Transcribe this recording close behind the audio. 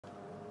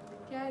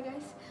Yeah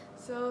guys,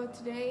 so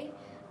today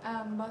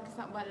Balkis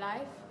nak buat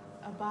live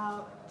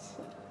about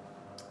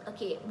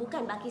Okay,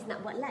 bukan Balkis nak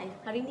buat live.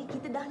 Hari ni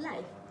kita dah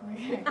live.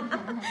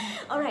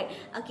 Alright,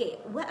 okay,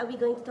 what are we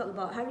going to talk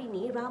about? Hari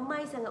ni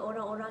ramai sangat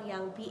orang-orang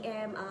yang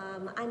PM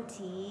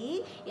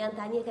aunty yang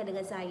tanyakan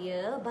dengan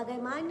saya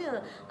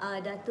bagaimana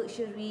Dato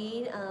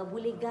Shareen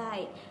boleh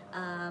guide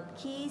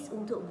Kis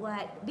untuk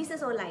buat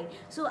business online.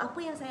 So apa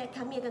yang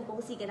kami akan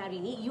kongsikan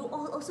hari ni, you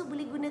all also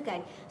boleh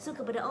gunakan. So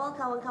kepada all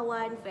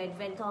kawan-kawan,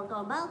 friend-friend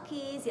kawan-kawan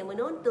Balkis yang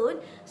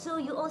menonton,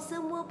 so you all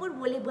semua pun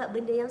boleh buat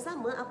benda yang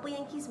sama apa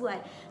yang Kis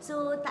buat.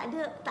 So tak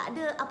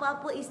ada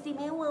apa-apa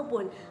istimewa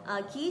pun.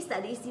 Kis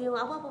tak ada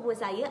istimewa apa-apa pun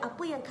saya.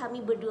 Apa yang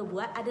kami berdua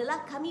buat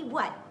adalah kami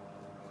buat.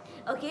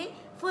 Okay,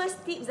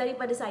 first tips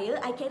daripada saya,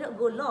 I cannot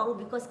go long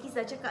because Kis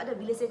dah cakap dah.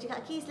 Bila saya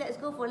cakap Kis let's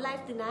go for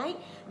live tonight,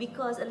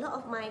 because a lot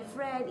of my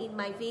friend in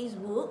my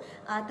Facebook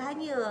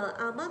tanya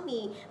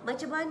Mami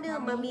macam mana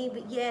Mami,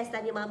 yes,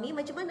 tanya Mami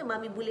macam mana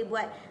Mami boleh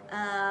buat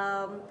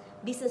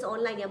business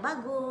online yang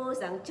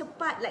bagus, yang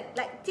cepat, like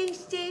change,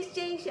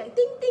 like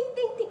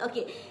ting.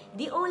 Okay,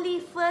 the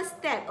only first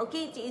step,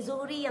 okay, Cik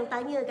Zuri yang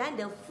tanya kan,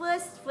 the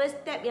first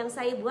step yang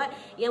saya buat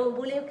yang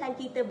membolehkan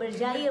kita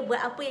berjaya buat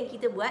apa yang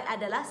kita buat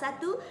adalah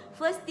satu,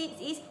 first tips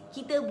is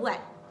kita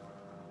buat.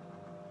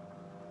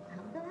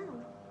 Faham ke faham?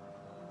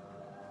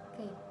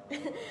 Okay.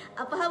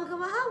 Faham ke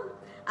faham?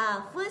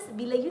 First,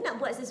 bila you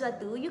nak buat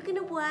sesuatu, you kena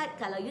buat.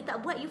 Kalau you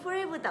tak buat, you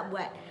forever tak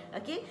buat.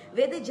 Okay,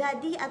 whether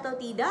jadi atau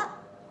tidak,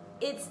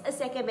 it's a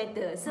second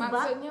matter. Sebab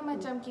maksudnya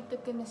macam kita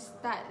kena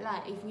start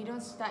lah. If we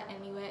don't start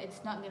anywhere,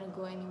 it's not gonna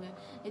go anywhere.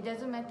 It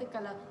doesn't matter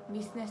kalau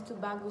business tu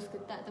bagus ke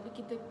tak, tapi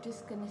kita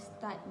just kena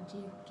start je.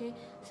 Okay,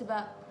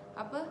 sebab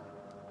apa,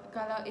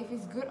 kalau if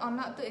it's good or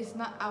not tu is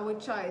not our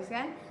choice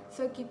kan.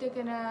 So kita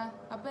kena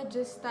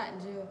just start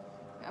je.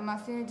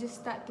 Maksudnya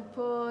just start to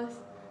post,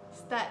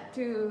 start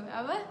to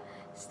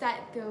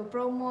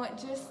promote,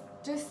 just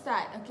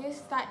start. Okay,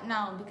 start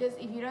now, because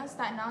if you don't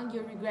start now,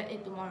 you'll regret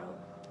it tomorrow.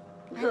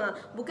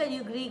 Bukan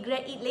you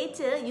regret it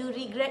later, you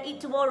regret it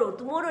tomorrow.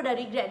 Tomorrow dah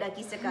regret dah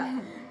Kis cakap.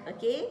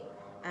 Okay,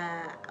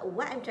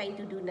 what I'm trying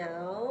to do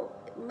now,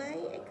 my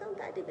account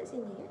tak ada kat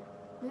sini ya.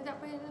 Tak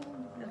payah lah.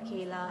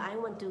 Okay lah, I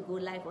want to go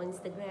live on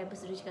Instagram.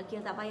 Lepas tu dia cakap,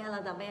 Kis tak payah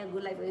go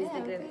live on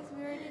Instagram. Yeah, because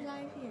we're already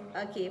live here.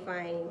 Okay,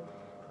 fine.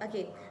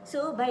 Okay,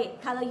 so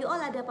baik, kalau you all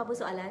ada apa-apa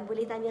soalan,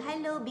 boleh tanya.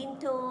 Hello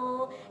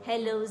Binto,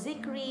 hello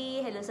Zikri,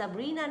 hello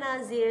Sabrina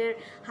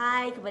Nazir,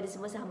 hi kepada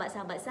semua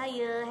sahabat-sahabat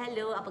saya.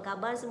 Hello, apa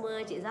khabar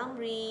semua? Cik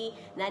Zamri,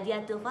 Nadia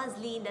Tu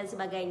Fazlin dan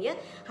sebagainya.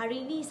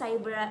 Hari ini saya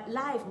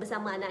live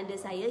bersama anak anda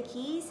saya,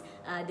 Kis,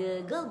 the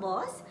girl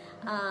boss.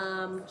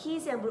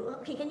 Kis yang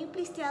okay, can you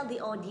please tell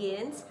the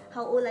audience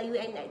how old are you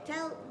and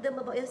tell them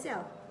about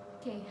yourself?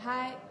 Okay,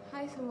 hi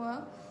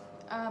semua.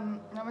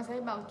 Nama saya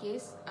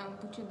Balkis,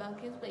 Putri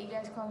Balkis, but you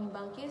guys call me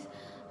Balkis.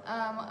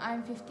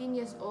 I'm 15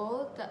 years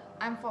old.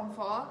 I'm from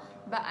 4,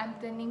 but I'm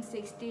turning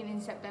 16 in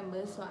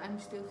September, so I'm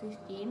still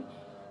 15.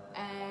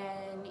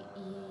 And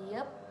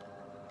yep.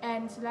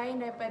 And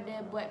selain daripada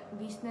buat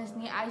business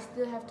ni, I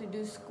still have to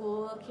do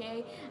school,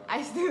 okay?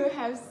 I still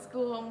have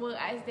school homework,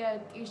 I still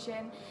have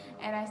tuition,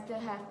 and I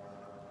still have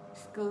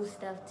school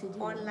stuff to do.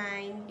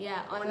 Online,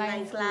 yeah,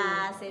 online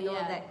class and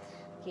all that.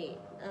 Okay,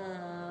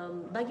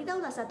 bagi tahu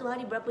lah satu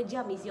hari berapa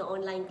jam is your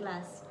online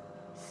class?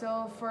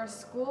 So for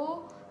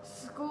school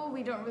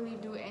we don't really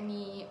do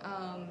any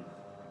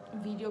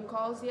video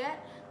calls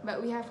yet,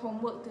 but we have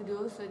homework to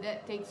do, so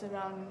that takes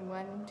around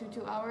 1 to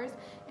 2 hours.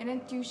 And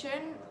then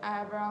tuition,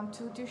 I have around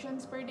 2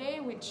 tuitions per day,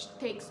 which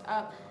takes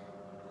up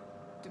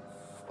to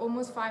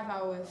almost 5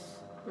 hours.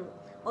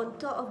 On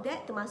top of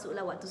that,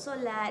 termasuklah waktu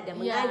solat dan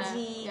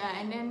mengaji. Yeah,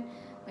 and then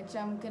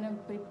macam kena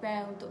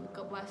prepare untuk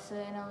buka puasa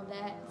and all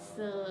that,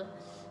 so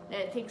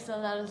that takes a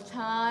lot of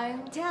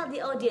time. Tell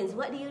the audience,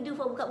 what do you do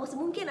for buka puasa?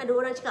 Mungkin ada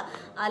orang cakap,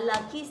 alah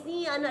Kis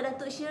ni anak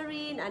Dato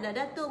Shareen, anak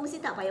Dato mesti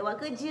tak payah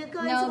buat kerja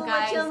kan? No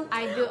guys, macam,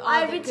 I do all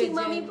the everything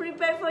kerja. Mommy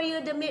prepare for you,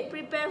 the maid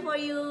prepare for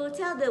you.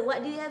 Tell them,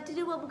 what do you have to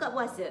do for buka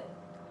puasa?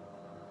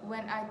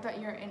 When I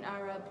thought you're in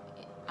Arab,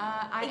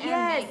 I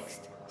am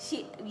mixed.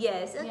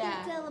 Yes, okay,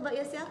 Yeah. tell about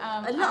yourself.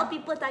 A lot of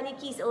people tanya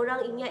Kis,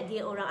 orang ingat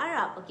dia orang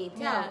Arab. Okay,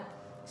 tell. Yeah.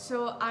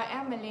 So I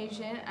am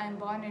Malaysian. I'm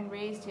born and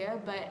raised here,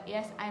 but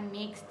yes, I'm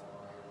mixed.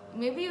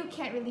 Maybe you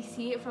can't really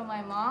see it from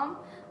my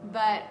mom,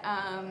 but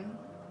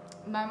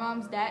my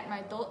mom's dad,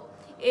 my Tok,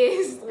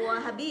 is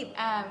Habib.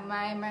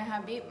 My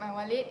Habib, my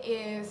Walid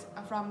is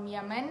from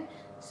Yemen,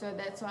 so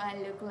that's why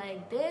I look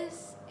like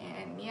this.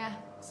 And yeah,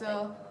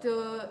 so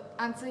to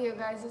answer your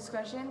guys'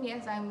 question,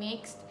 yes, I'm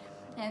mixed,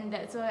 and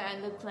that's why I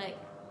look like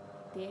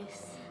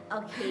this.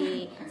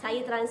 Okay,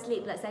 saya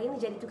translate pula. Saya ni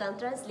jadi tukang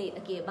translate.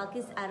 Okay,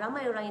 Balkis,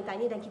 ramai orang yang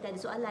tanya dan kita ada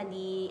soalan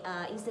di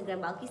Instagram.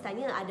 Balkis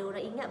tanya, ada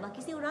orang ingat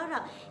Balkis ni orang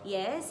Arab?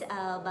 Yes,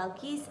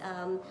 Balkis,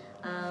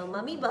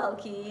 Mami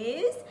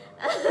Balkis.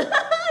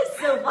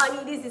 So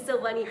funny, this is so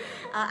funny.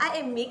 I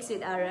am mixed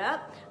with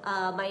Arab.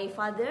 My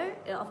father,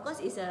 of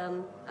course, is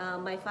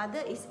my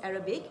father is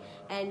Arabic,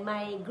 and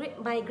my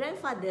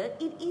grandfather,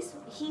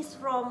 he's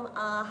from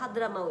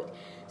Hadramaut.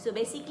 So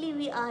basically,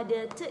 we are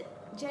the third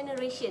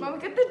Generation. Mama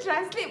kata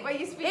translate but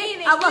you speak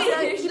in Abang,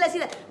 English.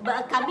 sila.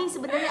 Kami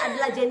sebenarnya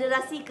adalah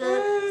generasi ke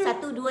 1,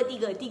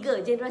 2,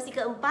 3. Generasi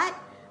keempat.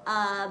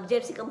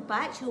 Generasi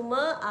keempat.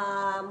 Cuma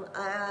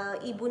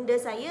ibunda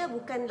saya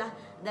bukanlah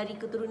dari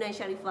keturunan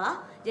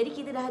Sharifah. Jadi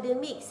kita dah ada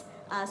mix.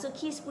 So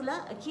Kis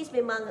pula, Kis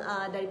memang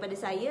daripada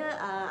saya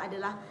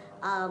adalah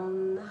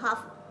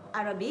half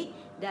Arabic.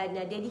 Dan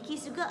Daddy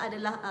Kis juga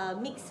adalah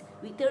mix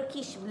with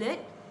Turkish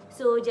blood.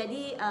 So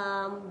jadi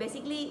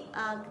basically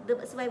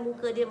sebab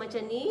muka dia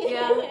macam ni.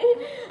 Yeah.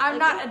 I'm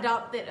not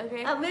adopted,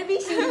 okay? Maybe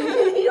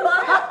you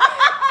are.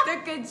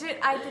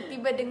 Terkejut I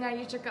tiba-tiba dengar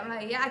you cakap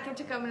Melayu. I can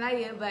cakap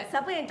Melayu but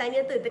Siapa yang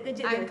tanya tu?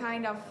 Terkejut I'm dia.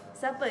 kind of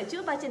Siapa?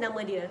 Cuba baca nama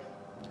dia.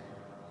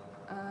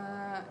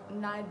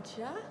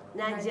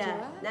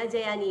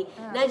 Najayani.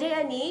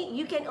 Najayani,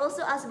 you can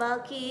also ask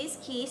Balkis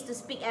to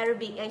speak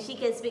Arabic, and she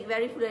can speak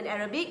very fluent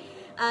Arabic.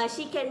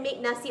 She can make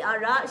nasi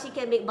Arab, she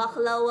can make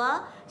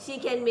baklawa, she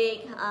can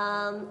make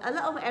a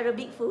lot of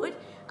Arabic food.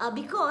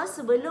 Because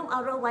sebelum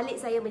arwah walid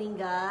saya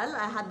meninggal,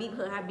 Habib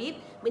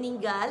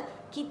meninggal,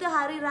 kita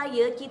hari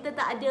raya kita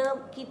tak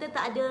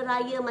ada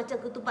raya macam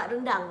ketupat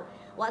rendang.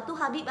 Waktu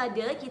Habib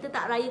ada, kita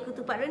tak raya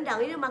ketupat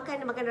rendang. Ini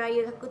makan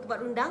raya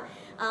ketupat rendang.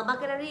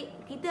 Makanan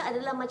kita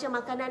adalah macam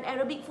makanan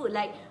Arabic food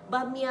like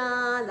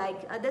bamia,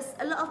 like there's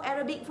a lot of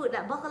Arabic food.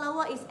 Like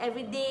baklava is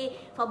everyday.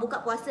 For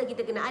buka puasa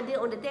kita kena ada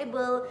on the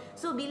table.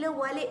 So bila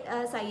walid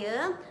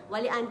saya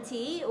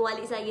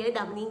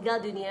dah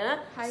meninggal dunia.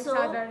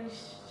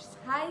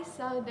 Hai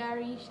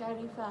saudari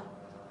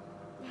Sharifah.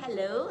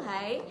 Hello,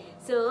 hi.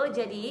 So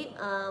jadi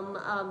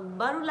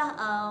barulah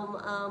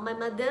my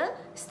mother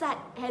start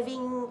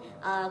having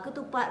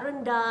ketupat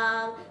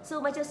rendang.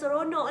 So macam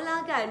seronok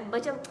lah kan.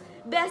 Macam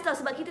best tau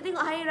sebab kita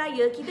tengok hari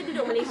raya, kita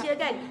duduk Malaysia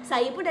kan.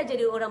 Saya pun dah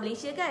jadi orang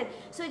Malaysia kan.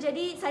 So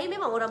jadi saya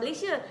memang orang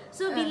Malaysia.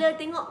 So bila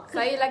tengok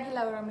saya lagi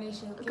lah orang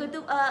Malaysia. Okay?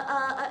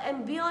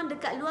 And beyond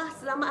dekat luar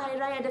selamat hari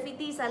raya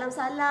Aidilfitri,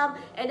 salam-salam.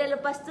 And then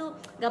lepas tu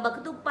gambar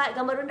ketupat,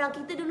 gambar rendang.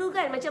 Kita dulu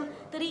kan macam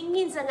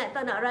teringin sangat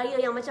tahu nak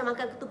raya yang macam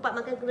makan ketupat,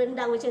 makan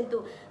rendang macam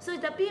tu. So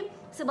tapi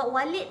sebab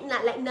walid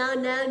nak like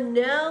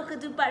no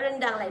ketupat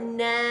rendang like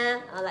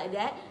like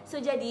that.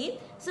 So jadi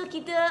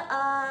kita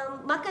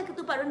makan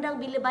ketupat rendang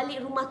bila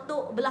balik rumah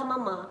tok belah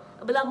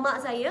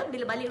mak saya.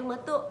 Bila balik rumah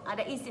tok,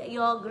 that is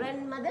your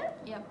grandmother?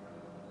 Yep.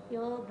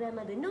 Your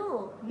grandmother?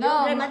 No. No. Your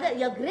grandmother?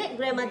 Your great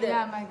grandmother?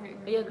 Yeah, my great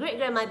grandmother. Your great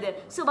grandmother.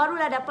 So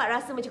barulah dapat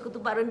rasa macam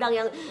ketupat rendang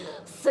yang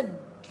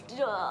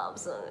sedap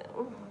sangat.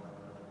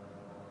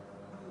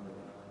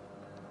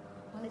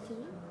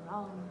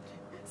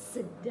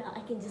 Sedap.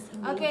 I can just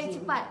imagine. Okay,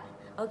 cepat.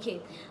 Okay.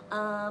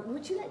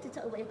 Would you like to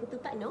talk about your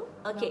ketupat? No?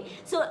 Okay.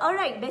 So,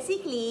 alright.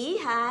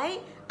 Basically, hi,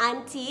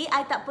 Auntie.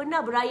 I tak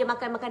pernah beraya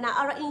makan makanan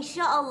Arab.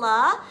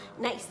 InsyaAllah,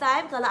 next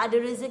time kalau ada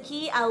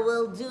rezeki, I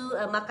will do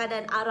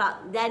makanan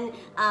Arab. Dan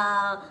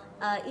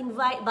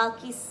invite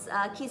Balkis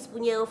Kis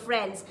punya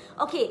friends.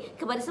 Okay,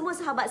 kepada semua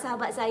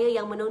sahabat-sahabat saya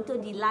yang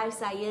menonton di live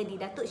saya di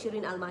Dato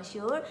Shareen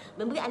Almashoor,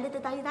 mungkin anda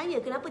tertanya-tanya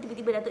kenapa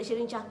tiba-tiba Dato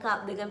Shareen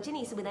cakap dengan macam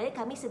ni. Sebenarnya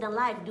kami sedang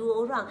live 2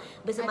 orang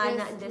bersama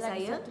anak anda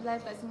saya. Ada satu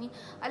live kat sini.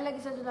 Ada lagi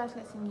satu live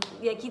kat sini.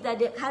 Ya, kita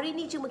ada hari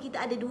ni cuma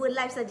kita ada 2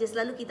 live saja.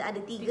 Selalu kita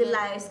ada 3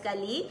 live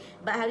sekali.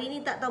 But hari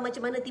ni tak tahu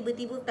macam mana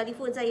tiba-tiba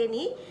telefon saya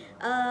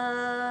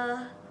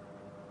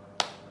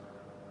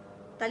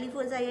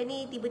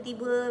ni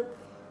tiba-tiba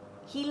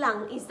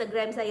hilang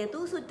Instagram saya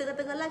tu. So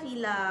tengah-tengah live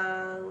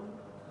hilang.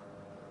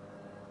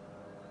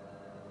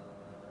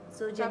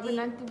 So tak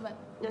jadi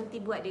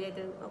nanti buat dia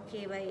kata.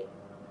 Okay, baik.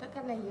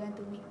 Takkanlah you want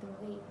to make the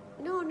break.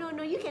 No,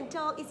 you can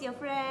talk. It's your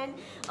friend.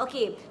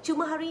 Okay,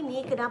 cuma hari ni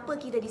kenapa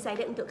kita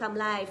decided untuk come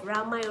live?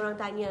 Ramai orang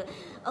tanya.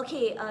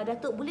 Okay,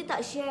 Datuk boleh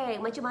tak share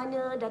macam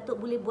mana Datuk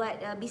boleh buat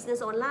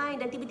business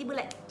online dan tiba-tiba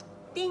like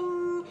ting,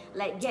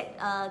 like get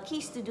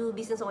Kids to do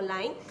business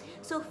online.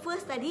 So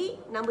first tadi,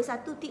 nombor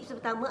 1 tips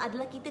pertama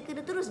adalah kita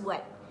kena terus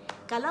buat.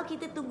 Kalau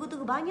kita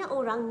tunggu-tunggu, banyak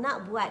orang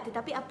nak buat,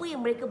 tetapi apa yang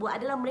mereka buat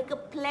adalah mereka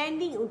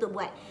planning untuk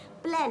buat.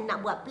 Plan,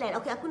 nak buat plan.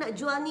 Okay, aku nak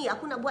jual ni,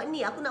 aku nak buat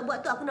ni, aku nak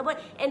buat tu, aku nak buat,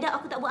 and then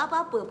aku tak buat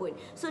apa-apa pun.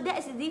 So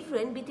that's the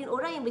difference between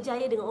orang yang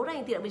berjaya dengan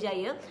orang yang tidak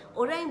berjaya.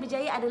 Orang yang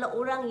berjaya adalah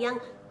orang yang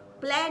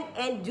plan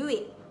and do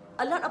it.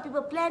 A lot of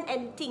people plan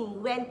and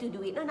think when to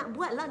do it. No, nak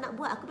buat lah, nak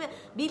buat. Aku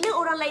bila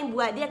orang lain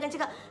buat, dia akan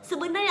cakap,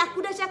 sebenarnya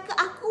aku dah cakap,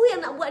 aku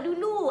yang nak buat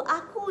dulu.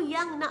 Aku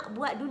yang nak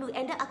buat dulu.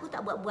 And then aku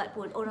tak buat-buat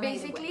pun. Orang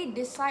basically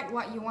decide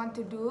what you want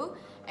to do,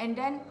 and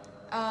then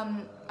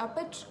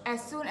as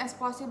soon as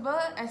possible,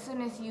 as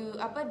soon as you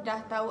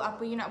dah tahu apa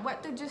you nak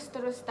buat tu, just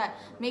terus start.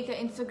 Make an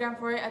Instagram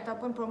for it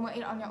ataupun promote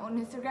it on your own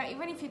Instagram.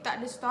 Even if you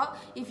tak ada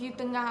stock, if you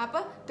tengah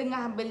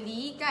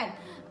beli kan,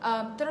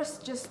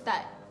 terus just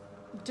start.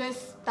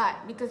 Just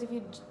start, because if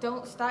you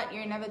don't start,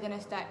 you're never gonna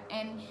start.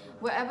 And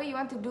whatever you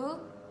want to do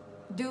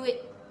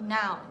it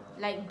now.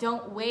 Like,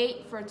 don't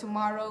wait for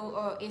tomorrow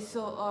or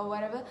esok or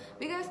whatever,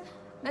 because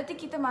nanti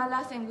kita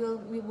malas and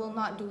we will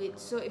not do it.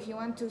 So if you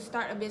want to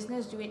start a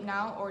business, do it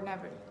now or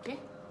never.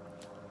 Okay?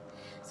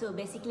 So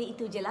basically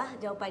itu je lah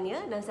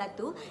jawapannya. Dan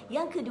satu.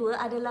 Yang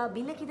kedua adalah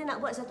bila kita nak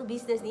buat satu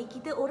bisnes ni,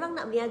 kita orang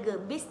nak berniaga.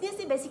 Bisnes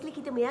ni basically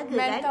kita berniaga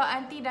kan. Mentor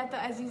Aunty Dato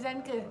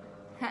Azizan ke?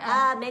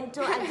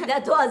 Mentor Aunty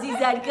Dato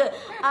Azizan ke?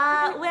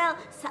 Well,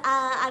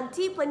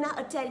 Aunty pernah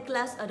attend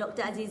kelas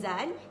Dr.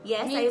 Azizan.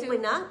 Yes, Me saya too.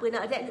 pernah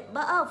attend.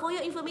 But for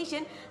your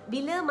information,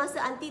 bila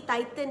masa Aunty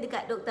tighten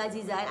dekat Dr.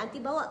 Azizan,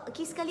 Aunty bawa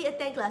Kis sekali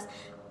attend kelas.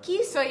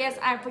 Kis So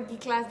yes, I pergi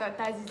kelas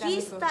Dr.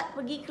 Azizan. start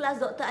pergi kelas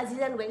Dr.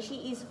 Azizan when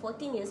she is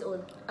 14 years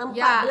old. 14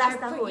 Yeah, I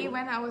tahun. pergi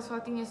when I was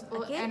 14 years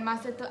old. Okay. And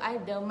masa tu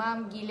I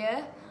demam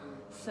gila.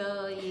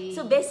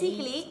 So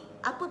basically,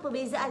 apa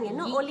perbezaannya?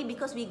 Not only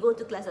because we go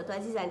to class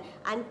Dr. Azizan,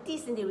 Aunty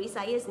sendiri,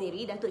 saya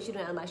sendiri, Dato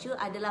Shareen Almashoor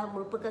adalah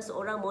merupakan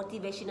seorang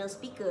motivational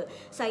speaker.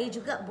 Saya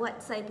juga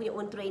buat saya punya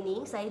own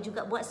training, saya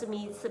juga buat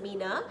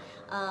seminar.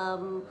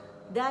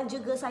 Dan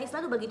juga saya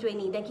selalu bagi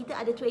training. Dan kita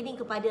ada training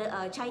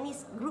kepada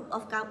Chinese group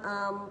of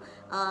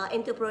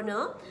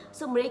entrepreneur.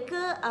 So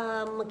mereka,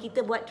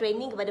 kita buat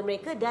training kepada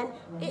mereka. Dan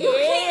You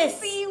can't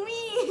see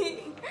me.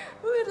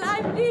 Who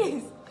like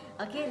this?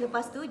 Okay,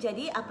 lepas tu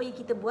jadi apa yang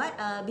kita buat,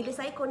 bila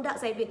saya conduct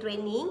saya punya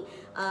training,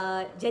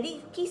 jadi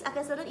Kis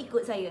akan selalu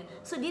ikut saya.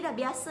 So dia dah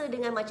biasa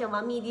dengan macam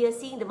mami dia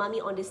seeing the mummy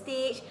on the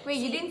stage.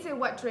 Wait, you didn't say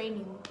what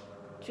training?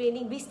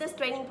 Business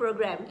training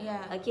program.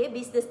 Yeah. Okay,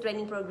 business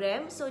training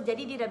program. So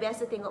jadi dia dah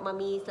biasa tengok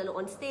mami selalu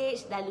on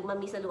stage, lalu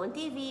mami selalu on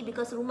TV,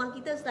 because rumah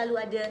kita selalu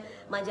ada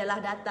majalah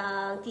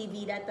datang,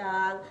 TV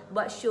datang,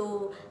 buat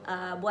show,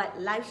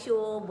 buat live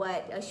show,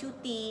 buat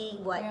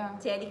shooting, buat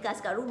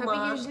telecast kat rumah.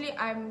 Tapi usually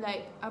I'm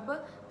like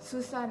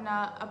susah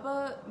nak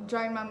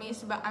join mami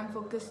sebab I'm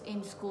focused in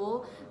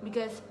school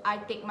because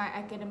I take my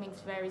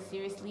academics very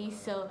seriously.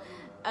 So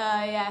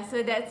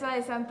so that's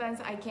why sometimes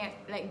I can't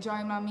like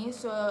join mami.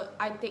 So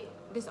I take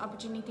this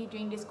opportunity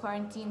during this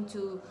quarantine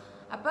to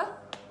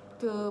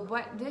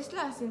buat this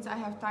lah since I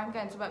have time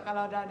kan, sebab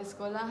kalau dah ada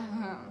sekolah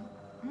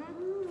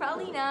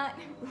probably not.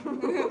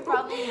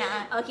 Probably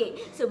not. Okay,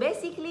 so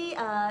basically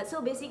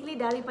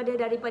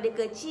daripada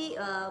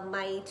kecil,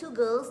 my two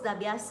girls dah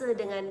biasa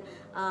dengan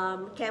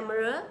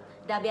kamera,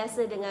 dah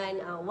biasa dengan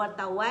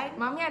wartawan.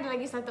 Mami ada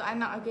lagi satu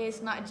anak, okay,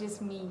 it's not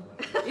just me.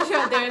 You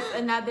sure there's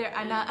another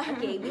anak?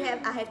 Okay,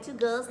 I have two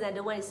girls.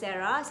 Another one is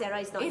Sarah. Sarah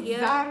is not It's here.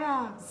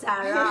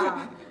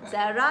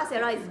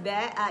 Sarah is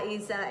back.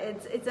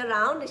 It's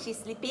around. She's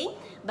sleeping.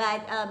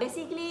 But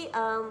basically,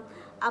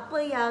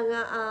 apa yang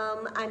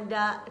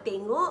anda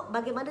tengok,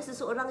 bagaimana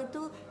seseorang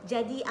itu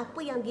jadi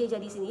apa yang dia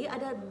jadi sendiri,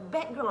 ada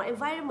background,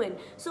 environment.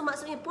 So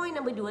maksudnya point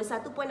number 2,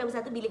 point number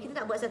 1, bila kita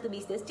nak buat satu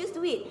business, just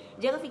do it.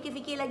 Jangan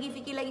fikir lagi.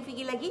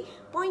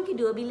 Point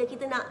kedua, bila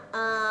kita nak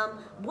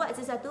buat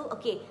sesuatu,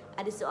 okay,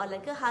 ada soalan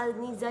ke? Hal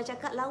Niza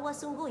cakap lawa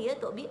sungguh ya,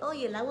 Tok B? Oh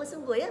ya, lawa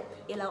sungguh ya.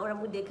 Yalah, orang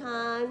muda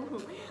kan.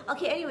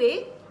 Okay,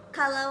 anyway,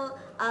 kalau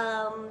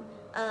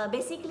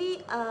basically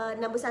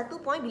number 1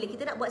 point, bila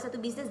kita nak buat satu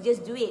business,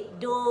 just do it,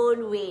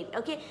 don't wait.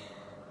 Okay.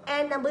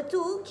 And number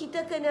 2,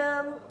 kita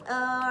kena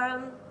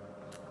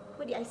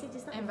what did I say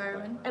just now?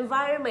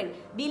 Environment.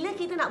 Bila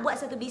kita nak buat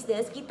satu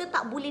business, kita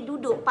tak boleh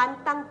duduk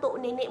pantang tok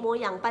nenek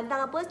moyang.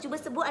 Pantang apa? Cuba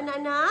sebut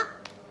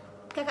anak-anak,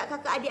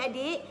 kakak-kakak,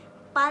 adik-adik.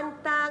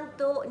 Pantang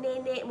tok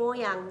nenek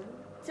moyang.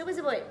 Cuba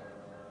sebut.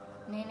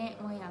 Nenek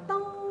moyang.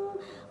 Tong.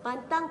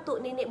 Pantang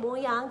tok nenek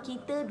moyang,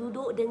 kita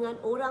duduk dengan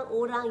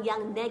orang-orang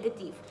yang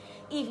negatif.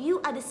 If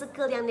you ada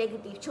circle yang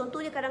negatif,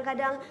 contohnya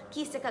kadang-kadang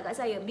Kis cakap kat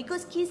saya,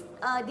 because Kis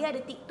dia ada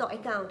TikTok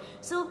account.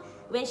 So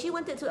when she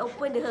wanted to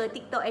open her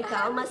TikTok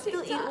account, masa tu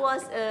it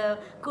was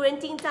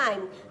quarantine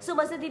time. So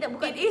masa dia nak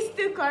buka, It is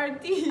still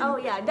quarantine. oh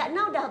yeah,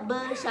 now dah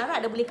bersyarat,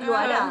 dah boleh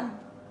keluar dah.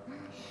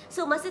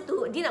 So masa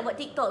tu dia nak buat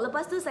TikTok.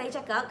 Lepas tu saya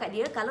cakap kat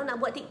dia, kalau nak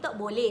buat TikTok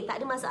boleh, tak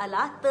ada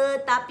masalah,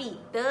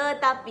 tetapi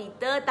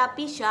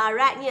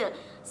syaratnya,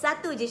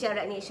 satu je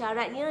syaratnya.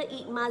 Syaratnya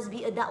it must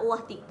be a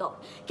dakwah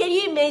TikTok. Can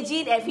you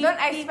imagine at 15,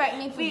 Don't expect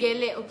me to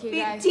gelek, okay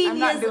guys. 15 I'm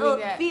not years doing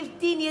old, that.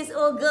 15 years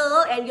old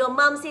girl, and your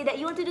mom say that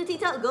you want to do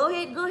TikTok, go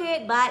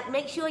ahead, but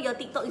make sure your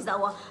TikTok is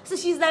dakwah. So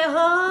she's like,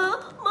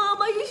 Mom,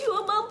 are you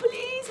sure, Mom,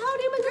 please? How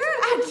do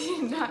I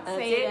did not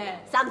say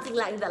that. Something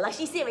like that. Like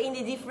she said in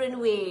a different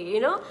way,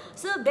 you know.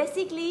 So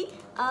basically,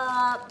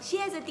 she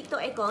has a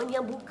TikTok account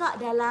yang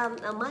buka dalam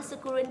masa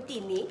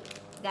quarantine ni,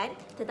 kan?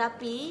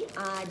 Tetapi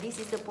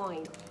this is the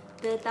point.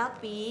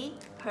 Tetapi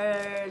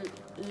her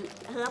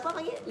apa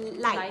panggil?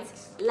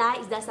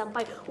 Likes dah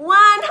sampai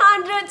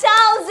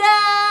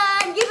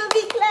 100,000. Give a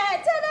big clap.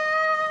 Ta-da!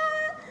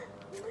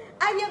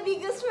 I'm your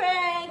biggest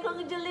fan.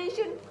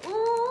 Congratulations.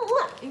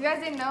 You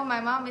guys didn't know,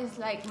 my mom is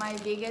like my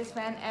biggest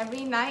fan.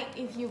 Every night,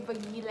 if you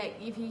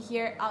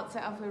hear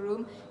outside of her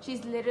room,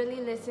 she's literally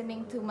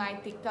listening to my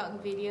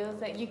TikTok videos.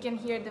 Like you can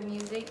hear the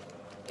music.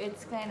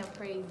 It's kind of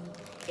crazy.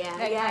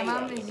 My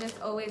mom is just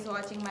always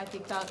watching my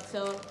TikTok.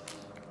 So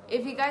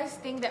if you guys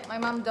think that my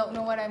mom don't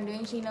know what I'm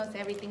doing, she knows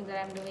everything that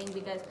I'm doing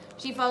because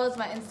she follows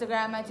my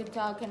Instagram, my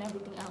TikTok, and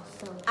everything else.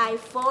 So I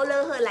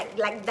follow her like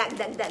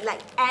that.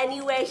 Like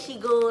anywhere she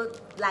go,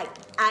 like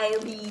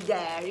I'll be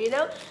there, you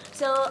know.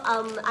 So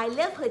I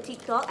love her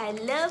TikTok. I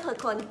love her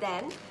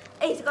content.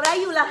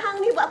 Melayu lah. Hang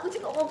ni buat aku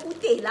cakap orang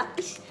putih lah.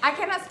 I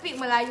cannot speak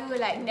Melayu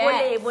like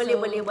that.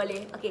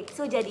 Boleh. Okay,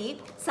 so jadi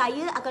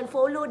saya akan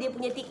follow dia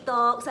punya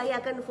TikTok, saya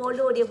akan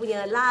follow dia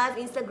punya live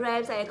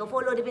Instagram, saya akan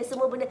follow dia punya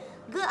semua benda.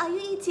 Girl, are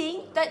you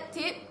eating? Third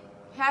tip,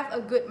 have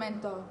a good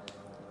mentor.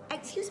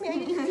 Excuse me, are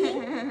you eating?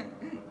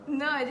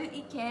 No, I just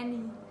eat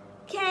candy.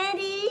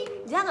 Candy.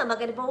 Jangan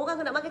makan depan orang.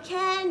 Kau nak makan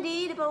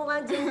candy depan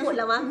orang,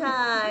 jemputlah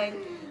makan.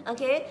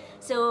 Okay,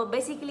 so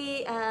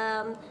basically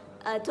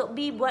Tok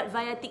B buat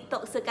via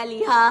TikTok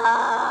sekali.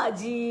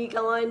 Ji,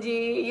 come on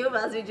Ji, you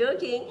must be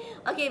joking.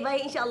 Okay,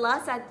 baik, insyaAllah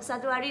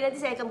satu hari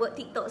nanti saya akan buat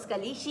TikTok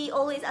sekali. She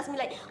always ask me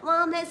like,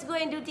 Mom, let's go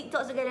and do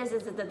TikTok together.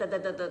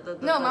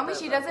 No, Mama,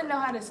 she doesn't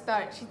know how to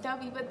start. She tell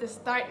people to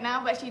start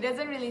now, but she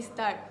doesn't really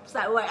start.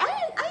 Start what?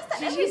 I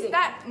start She everything.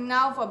 start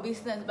now for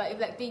business, but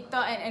if like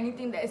TikTok and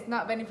anything that is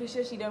not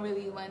beneficial, she don't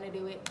really want to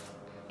do it.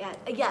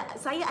 Ya,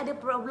 saya ada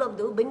problem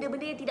tu,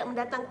 benda-benda yang tidak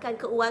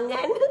mendatangkan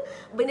keuangan,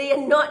 benda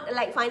yang not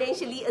like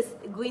financially is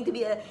going to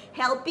be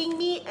helping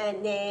me,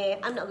 and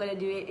I'm not gonna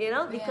do it, you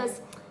know,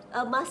 because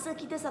masa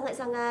kita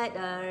sangat-sangat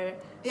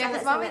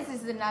because Mom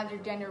is another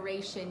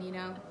generation, you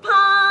know.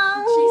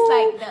 Pang! She's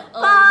like the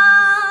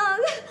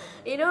Pang!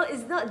 You know,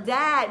 it's not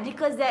that,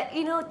 because that,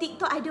 you know,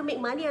 TikTok, I don't make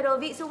money out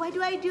of it, so why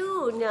do I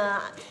do? Nah.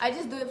 I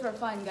just do it for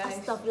fun, guys.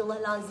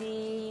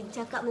 Astaghfirullahalazim.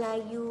 Cakap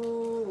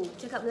Melayu.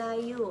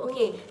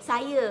 Okay,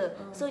 saya.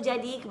 So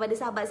jadi kepada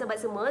sahabat-sahabat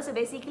semua, so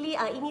basically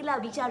inilah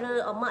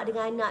bicara mak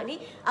dengan anak ni.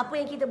 Apa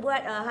yang kita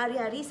buat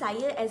hari-hari,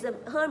 saya as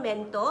her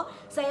mentor,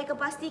 saya akan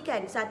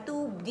pastikan,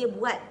 satu, dia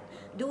buat.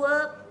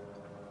 Dua,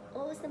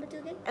 what's number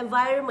 2 again?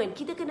 Environment.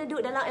 Kita kena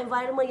duduk dalam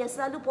environment yang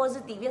selalu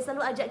positif, yang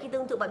selalu ajak kita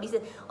untuk buat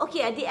bisnes.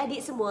 Okay, adik-adik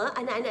semua,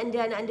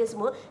 anak-anak anda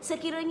semua,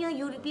 sekiranya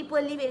you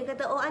people live and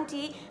kata, oh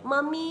auntie,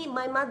 mommy,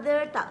 my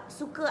mother tak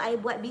suka I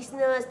buat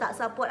bisnes, tak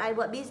support I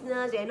buat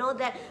bisnes and all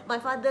that, my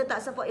father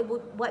tak support I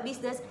buat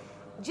bisnes.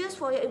 Just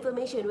for your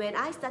information, when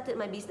I started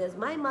my business,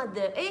 my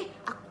mother,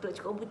 aku pula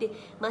cakap orang putih.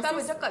 Tak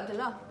bercakap je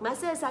lah.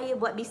 Masa saya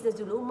buat bisnes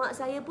dulu, mak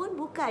saya pun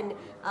bukan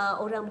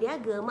orang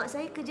berniaga. Mak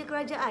saya kerja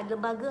kerajaan,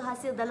 lembaga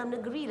hasil dalam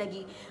negeri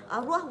lagi.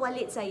 Arwah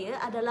walid saya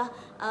adalah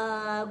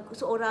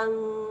seorang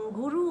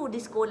guru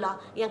di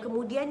sekolah yang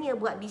kemudiannya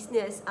buat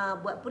bisnes,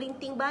 buat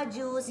printing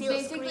baju,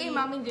 silk Basically, screen.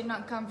 Mommy did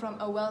not come from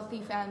a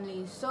wealthy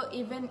family. So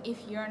even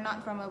if you're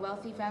not from a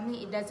wealthy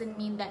family, it doesn't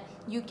mean that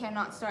you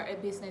cannot start a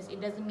business.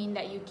 It doesn't mean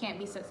that you can't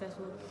be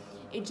successful.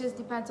 It just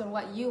depends on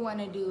what you want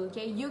to do,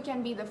 okay? You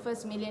can be the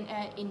first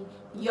millionaire in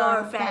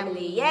your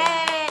family.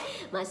 Yeah.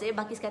 Maksudnya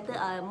Bakis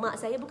kata, mak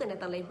saya bukan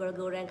datang dari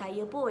keluarga orang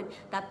kaya pun.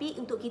 Tapi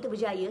untuk kita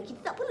berjaya, kita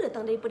tak perlu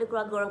datang daripada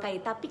keluarga orang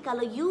kaya. Tapi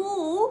kalau you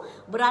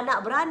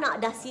beranak-beranak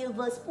dah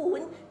silver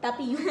spoon,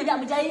 tapi you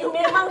tidak berjaya,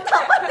 memang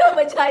tak patut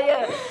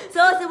berjaya.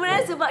 So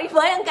sebenarnya sebab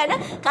bayangkan,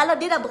 kalau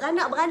dia dah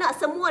beranak-beranak,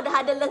 semua dah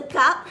ada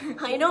lengkap.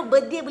 You know,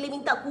 birthday boleh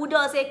minta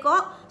kuda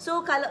seekor.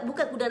 So kalau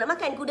bukan kuda nak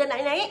makan, kuda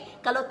nak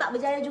naik. Kalau tak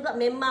berjaya juga,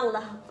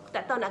 memanglah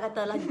tak tahu nak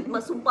kata lah,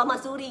 sumpah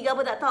masuri ke apa,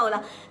 tak tahulah.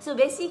 So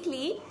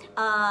basically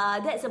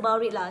that's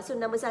about it lah. So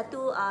nombor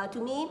satu, to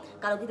me,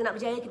 kalau kita nak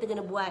berjaya, kita kena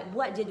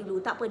buat je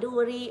dulu. Tak apa, don't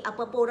worry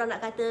apa-apa orang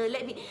nak kata,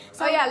 let me.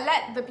 So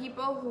let the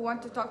people who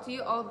want to talk to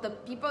you, or the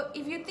people,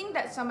 if you think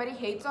that somebody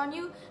hates on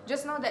you,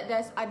 just know that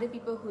there's other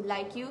people who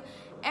like you,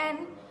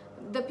 and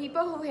the people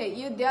who hate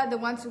you, they are the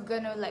ones who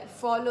gonna like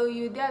follow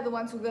you. They are the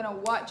ones who gonna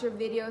watch your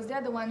videos. They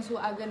are the ones who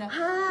are gonna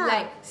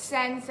like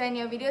send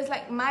your videos.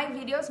 Like my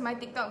videos, my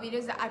TikTok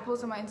videos that I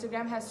post on my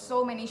Instagram has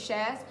so many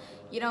shares.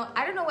 You know,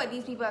 I don't know what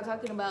these people are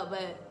talking about,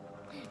 but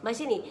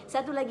macam ni,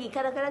 satu lagi,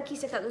 kadang-kadang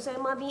Kis cakap tu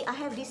saya, Mami, I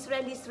have this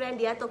friend,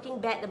 they are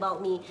talking bad about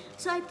me.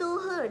 So I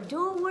told her,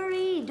 don't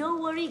worry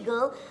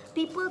girl,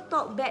 people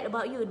talk bad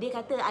about you.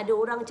 Dia kata ada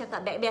orang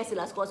cakap bad,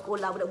 biasalah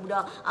sekolah-sekolah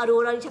budak-budak, ada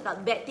orang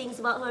cakap bad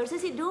things about her.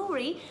 So I said, don't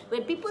worry,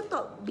 when people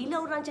talk,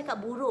 bila orang cakap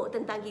buruk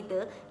tentang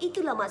kita,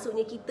 itulah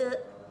maksudnya kita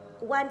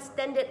one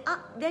standard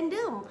up than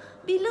them.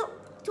 Bila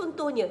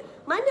contohnya,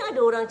 mana ada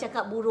orang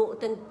cakap buruk,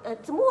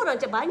 semua orang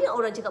cakap, banyak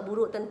orang cakap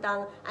buruk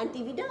tentang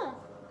Aunty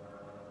Vida.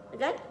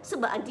 Kan?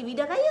 Sebab Aunty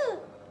Vida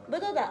kaya.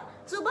 Betul tak?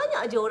 So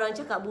banyak je orang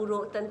cakap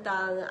buruk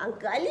tentang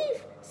Uncle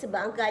Alif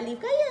sebab Uncle Alif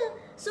kaya.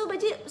 So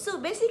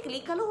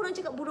basically, kalau orang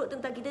cakap buruk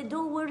tentang kita,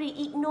 don't worry,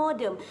 ignore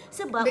them.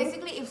 Sebab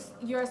basically, if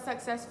you're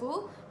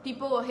successful,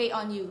 people will hate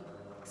on you.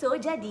 So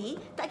jadi,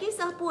 tak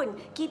kisah pun,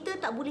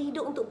 kita tak boleh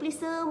hidup untuk please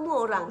semua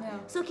orang.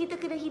 So kita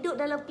kena hidup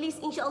dalam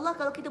please, insyaAllah,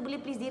 kalau kita boleh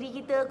please diri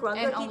kita,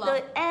 keluarga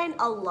kita, and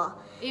Allah.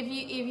 If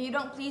you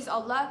don't please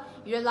Allah,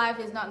 your life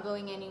is not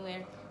going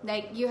anywhere.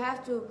 Like you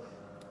have to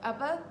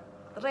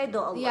redha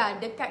Allah. Yeah,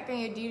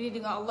 dekatkan your diri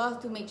dengan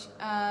Allah to make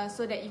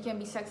so that you can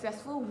be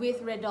successful with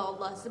redha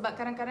Allah. Sebab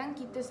kadang-kadang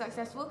kita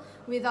successful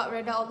without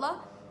redha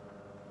Allah,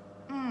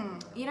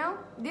 you know,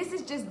 this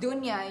is just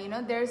dunya, you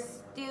know,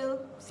 there's still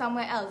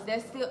somewhere else,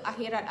 there's still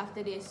akhirat after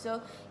this. So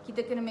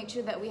kita kena make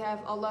sure that we have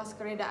Allah's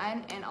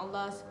keredaan and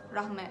Allah's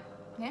rahmat.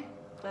 Yeah.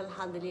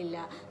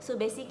 Alhamdulillah. So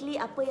basically,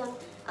 apa yang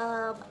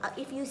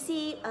if you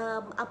see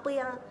apa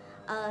yang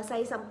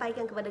saya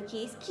sampaikan kepada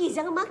Kis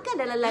jangan makan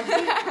dalam live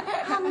ni.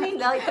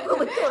 Alhamdulillah, itu pun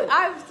betul.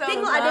 I'm so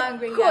Tengok ada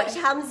hungry, Coach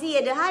guys. Hamzi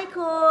ada. Hi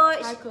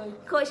Coach. Hi, Coach.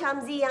 Coach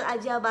Hamzi yang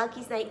ajar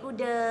Balkis naik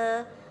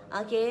kuda.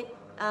 Okay.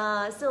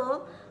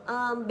 So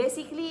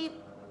basically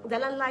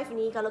dalam life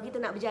ni, kalau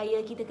kita nak berjaya,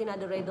 kita kena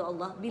ada redha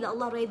Allah. Bila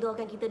Allah redha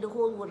akan kita, the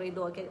whole world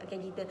redha akan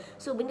kita.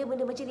 So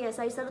benda-benda macam ni yang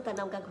saya selalu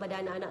tanamkan kepada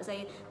anak-anak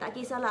saya. Tak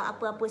kisahlah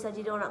apa-apa saja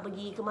dia orang nak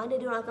pergi, ke mana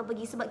dia orang akan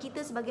pergi. Sebab kita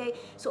sebagai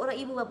seorang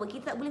ibu bapa,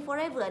 kita tak boleh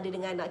forever ada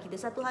dengan anak kita.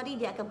 Satu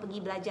hari dia akan pergi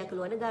belajar ke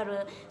luar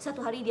negara,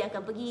 satu hari dia akan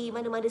pergi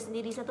mana-mana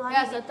sendiri, satu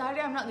hari Satu hari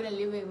I'm not gonna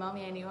live with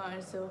mommy anymore,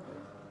 so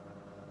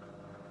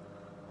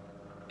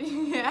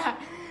yeah.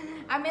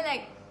 I mean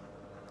like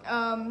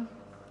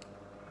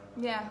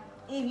yeah.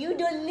 If you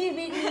don't live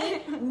with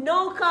me,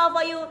 no car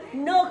for you,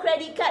 no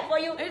credit card for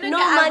you, I don't no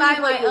get- I money buy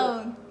for my you.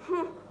 own.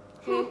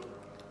 Okay.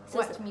 So,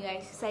 Watch me,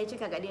 guys. Saya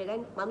cakap kat dia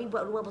kan, Mami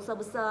buat rumah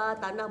besar-besar,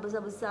 tanah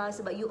besar-besar.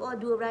 Sebab you all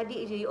dua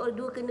beradik je, you all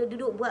dua kena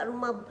duduk buat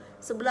rumah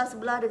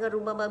sebelah-sebelah dengan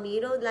rumah Mami.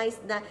 You know,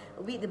 nice,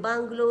 with the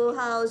bungalow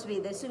house,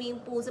 with the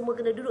swimming pool, semua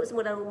kena duduk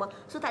semua dalam rumah.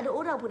 So tak ada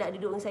orang pun nak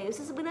duduk dengan saya.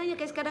 So sebenarnya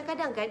kan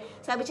kadang-kadang kan,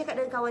 saya bercakap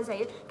dengan kawan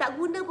saya, tak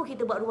guna pun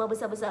kita buat rumah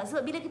besar-besar.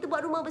 Sebab bila kita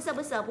buat rumah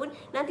besar-besar pun,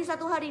 nanti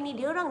satu hari ni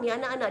dia orang ni,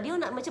 anak-anak dia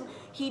nak macam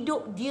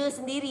hidup dia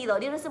sendiri tau.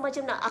 Dia rasa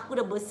macam nak,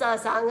 aku dah besar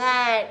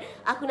sangat,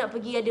 aku nak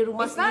pergi ada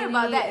rumah It's sendiri.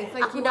 not about that. It's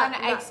like Aku you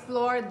wanna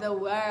explore the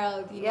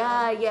world, you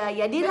know? Ya.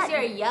 Dia Because nak,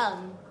 you're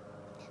young.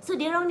 so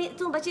dia orang ni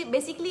tu macam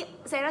basically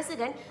saya rasa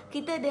kan,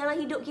 kita dalam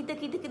hidup kita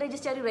kena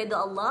just cari redha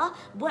Allah,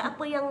 buat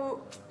apa yang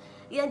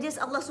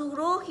just Allah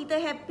suruh, kita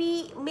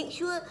happy, make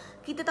sure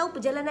kita tahu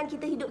perjalanan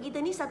kita, hidup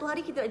kita ni satu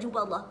hari kita nak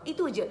jumpa Allah.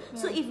 Itu je.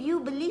 So if you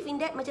believe in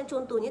that, macam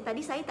contohnya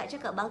tadi saya tak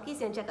cakap, Balkis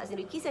yang cakap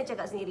sendiri, Kis yang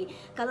cakap sendiri.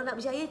 Kalau nak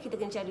berjaya, kita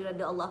kena cari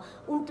redha Allah.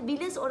 Untuk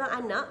bila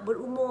seorang anak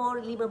berumur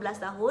 15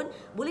 tahun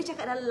boleh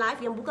cakap dalam live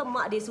yang bukan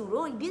mak dia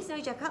suruh, dia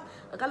sendiri cakap,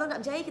 kalau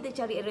nak berjaya kita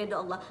cari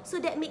redha Allah. So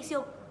that makes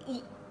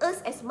us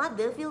as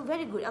mother feel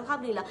very good.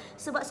 Alhamdulillah.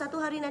 Sebab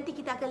satu hari nanti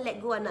kita akan let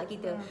go anak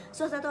kita.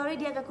 So satu hari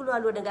dia akan keluar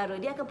luar negara,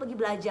 dia akan pergi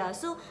belajar.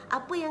 So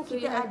apa yang So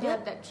kita you have to ada,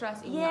 have that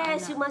trust in your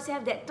yes, anak. you must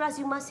have that trust.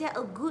 You must have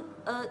a good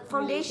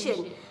foundation.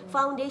 Relationship.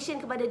 Foundation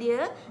kepada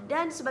dia.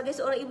 Dan sebagai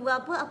seorang ibu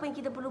bapa, apa yang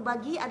kita perlu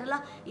bagi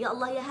adalah, Ya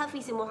Allah ya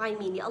Hafiz ya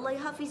Muhaimin, Ya Allah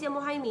ya Hafiz ya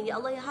Muhaimin, Ya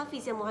Allah ya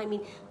Hafiz ya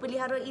Muhaimin.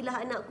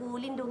 Peliharailah anakku,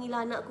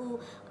 lindungilah anakku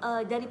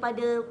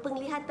daripada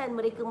penglihatan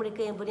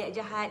mereka-mereka yang berniat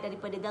jahat,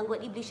 daripada gangguan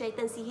iblis,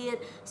 syaitan, sihir,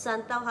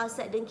 santau,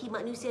 hasad, dengki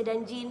manusia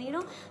dan jin, you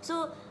know.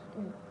 So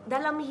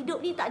dalam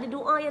hidup ni tak ada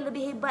doa yang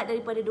lebih hebat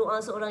daripada doa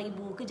seorang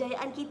ibu.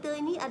 Kejayaan kita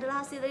ni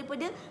adalah hasil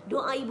daripada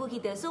doa ibu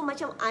kita. So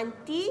macam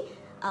aunty,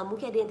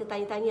 mungkin ada yang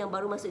tertanya-tanya yang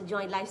baru masuk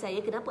join live saya,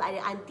 kenapa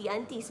ada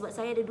aunty-aunty? Sebab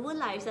saya ada dua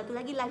live. Satu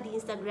lagi live di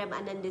Instagram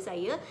Ananda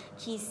saya,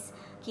 Kis,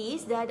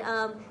 dan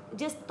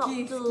just talk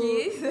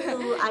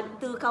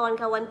to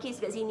kawan-kawan Kis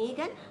kat sini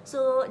kan.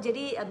 So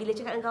jadi bila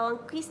cakap dengan kawan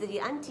Kis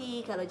jadi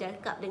aunty, kalau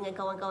cakap dengan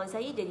kawan-kawan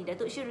saya jadi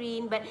Dato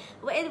Shareen. But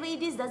whatever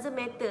it is doesn't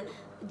matter.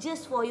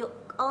 Just for you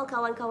all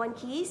kawan-kawan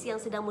Kis yang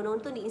sedang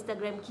menonton di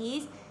Instagram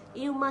Kis,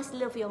 you must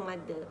love your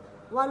mother.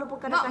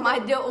 Walaupun Not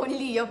kadang-kadang mother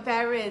only, your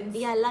parents.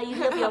 yalah, you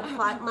love your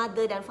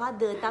mother dan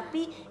father,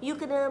 tapi you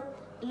kena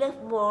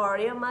love more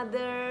your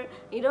mother,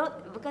 you know,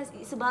 because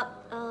sebab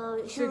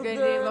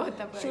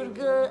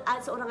syurga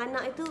seorang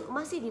anak itu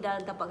masih di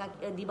dalam tapak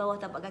kaki, di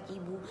bawah tapak kaki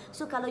ibu.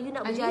 So kalau you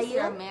nak At least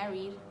berjaya, you're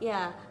married.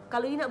 ya,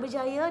 kalau you nak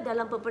berjaya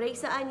dalam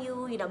peperiksaan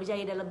you nak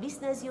berjaya dalam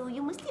bisnes you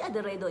mesti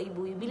ada redha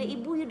ibu you. Bila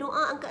ibu you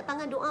doa, angkat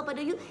tangan doa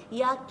pada you,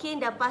 yakin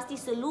dan pasti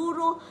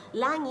seluruh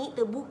langit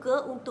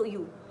terbuka untuk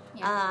you.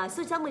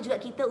 So sama juga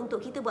kita,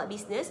 untuk kita buat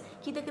bisnes,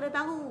 kita kena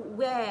tahu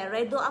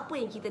redha apa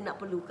yang kita nak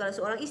perlu. Kalau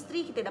seorang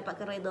isteri, kita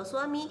dapatkan redha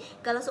suami.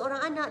 Kalau seorang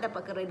anak,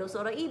 dapatkan redha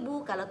seorang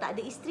ibu. Kalau tak ada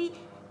isteri,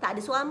 tak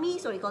ada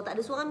suami, kalau tak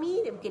ada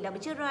suami, mungkin dah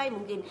bercerai,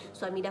 mungkin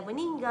suami dah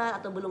meninggal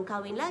atau belum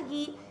kahwin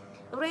lagi,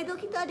 redha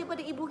kita ada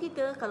pada ibu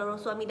kita. Kalau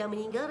suami dah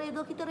meninggal,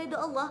 redha kita redha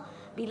Allah.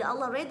 Bila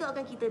Allah redha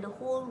akan kita, the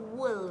whole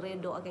world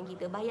redha akan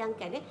kita.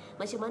 Bayangkan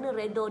macam mana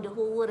redha, the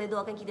whole world redha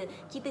akan kita.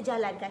 Kita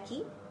jalan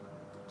kaki,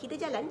 kita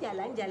jalan.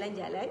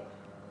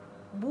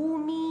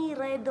 Bumi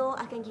redha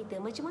akan kita.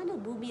 Macam mana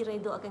bumi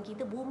redha akan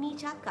kita? Bumi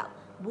cakap,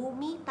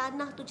 bumi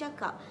tanah tu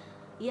cakap,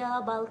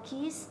 Ya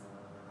Balkis,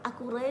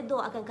 aku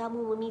redha akan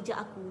kamu memijak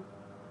aku.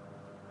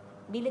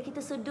 Bila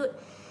kita sedut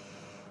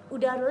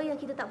udara yang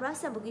kita tak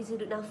perasan begitu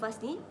sedut nafas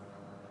ni,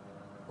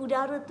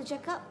 udara tu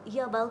cakap,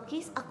 Ya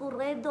Balkis, aku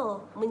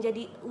redha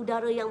menjadi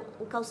udara yang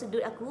kau sedut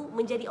aku,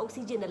 menjadi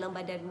oksigen dalam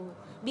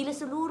badanmu. Bila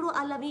seluruh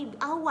alam ni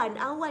awan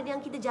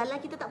yang kita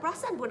jalan, kita tak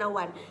perasan pun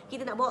awan.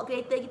 Kita nak bawa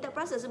kereta, kita tak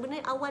perasan.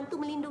 Sebenarnya awan tu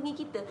melindungi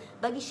kita,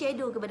 bagi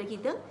shadow kepada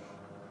kita.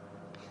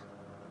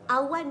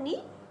 Awan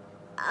ni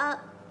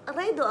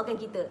redha akan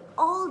kita.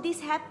 All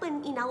this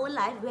happen in our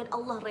life when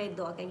Allah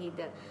redha akan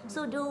kita.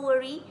 So don't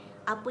worry,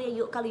 apa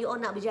yang kalau you all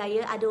nak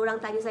berjaya, ada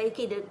orang tanya saya,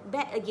 okay,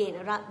 back again,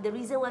 the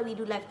reason why we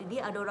do live today,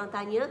 ada orang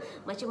tanya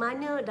macam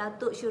mana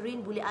Dato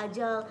Shareen boleh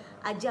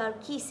ajar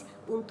Kis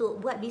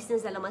untuk buat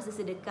bisnes dalam masa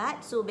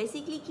sedekat. So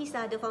basically Kis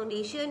ada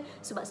foundation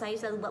sebab saya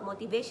selalu buat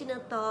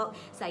motivational talk.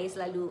 Saya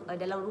selalu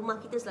dalam rumah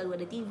kita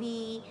selalu ada TV,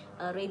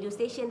 radio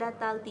station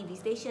datang, TV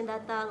station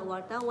datang,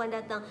 wartawan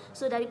datang.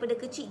 So daripada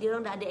kecil dia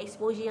orang dah ada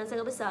exposure yang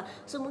sangat besar.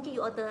 So mungkin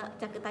you all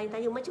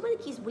tanya-tanya macam mana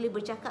Kis boleh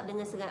bercakap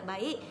dengan sangat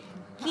baik.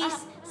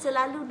 Kis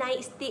selalu naik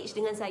stage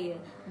dengan saya.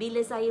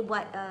 Bila saya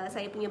buat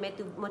saya punya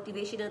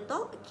motivational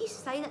talk,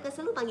 saya akan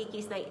selalu panggil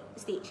Kis naik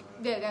stage.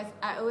 Yeah guys,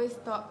 I always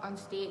talk on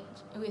stage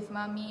with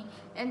mommy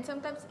and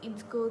sometimes in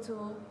school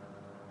too.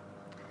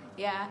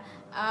 Yeah.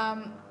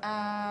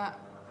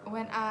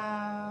 When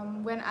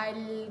I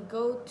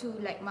go to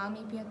like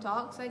mommy punya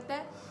talks like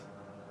that,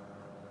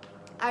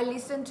 I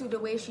listen to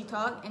the way she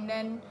talk and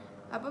then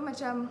apa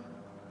macam,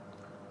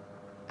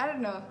 I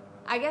don't know,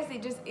 I guess it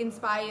just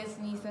inspires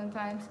me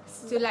sometimes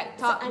to like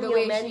talk the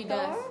way she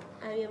does.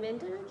 I'm your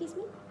mentor, Kiss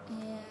me.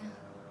 Yeah.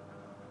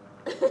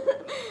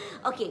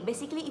 Okay,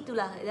 basically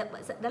itulah.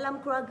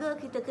 Dalam keluarga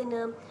kita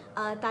kena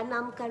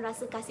tanamkan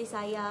rasa kasih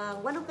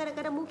sayang. Walaupun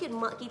kadang-kadang mungkin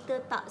mak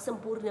kita tak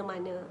sempurna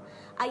mana,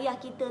 ayah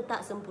kita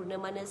tak sempurna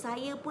mana.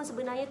 Saya pun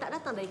sebenarnya tak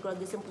datang dari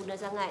keluarga sempurna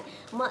sangat.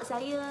 Mak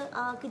saya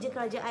kerja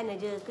kerajaan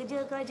aja,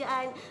 kerja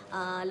kerajaan,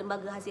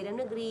 lembaga hasilan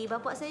negeri.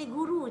 Bapa saya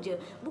guru je.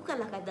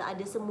 Bukanlah kata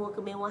ada semua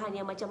kemewahan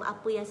yang macam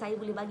apa yang saya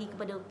boleh bagi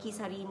kepada Kis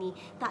hari ini.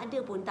 Tak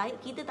ada pun.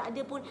 Kita tak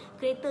ada pun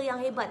kereta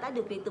yang hebat. Tak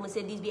ada kereta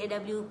Mercedes,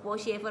 BMW,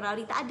 Porsche,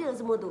 Ferrari. Tak ada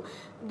semua tu.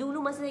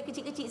 Dulu masa saya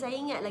kecil-kecil, saya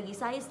ingat lagi,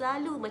 saya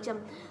selalu macam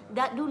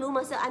dulu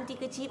masa aunty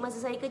kecil, masa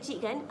saya kecil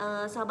kan,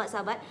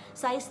 sahabat-sahabat,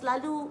 saya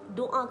selalu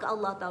doa ke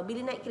Allah tau.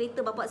 Bila naik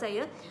kereta bapak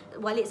saya,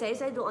 walid saya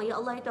doa, ya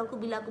Allah ya Tuhan aku,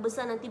 bila aku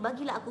besar nanti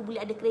bagilah aku boleh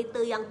ada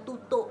kereta yang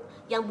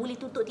boleh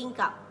tutup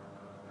tingkap.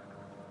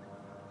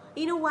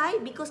 You know why?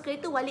 Because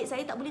kereta walid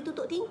saya tak boleh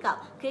tutup tingkap.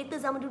 Kereta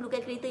zaman dulu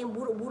kan, kereta yang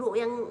buruk-buruk,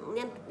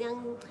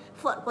 yang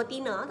Ford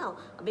Cortina tau.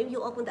 Maybe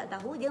you all pun tak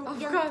tahu. Yang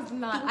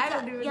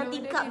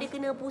tingkap dia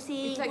kena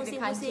pusing.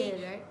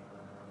 Right?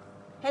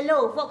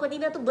 Hello, Ford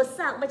Cortina tu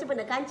besar macam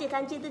mana?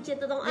 Kancil tu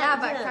cerita tong Yeah,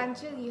 but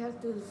kancil you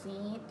have to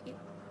see it.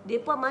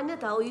 Depa mana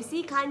tahu, you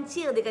see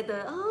kancil, dia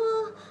kata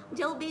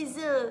jauh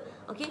beza.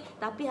 Okay,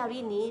 tapi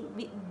hari ni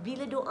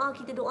bila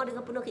kita doa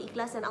dengan penuh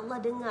keikhlasan, Allah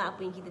dengar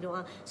apa yang kita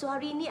doa. So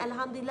hari ni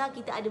Alhamdulillah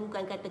kita ada,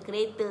 bukan kata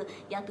kereta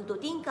yang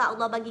tutup tingkap,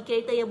 Allah bagi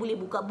kereta yang boleh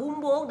buka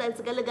bumbung dan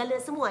segala-gala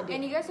semua ada.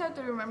 And you guys have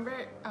to remember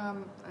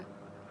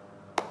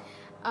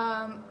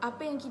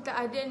apa yang kita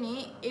ada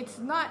ni, it's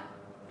not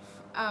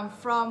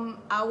from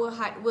our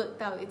hard work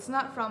tau. It's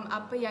not from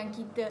apa yang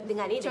kita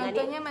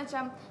contohnya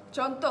macam,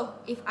 contoh,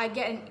 if I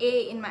get an A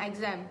in my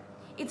exam,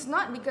 it's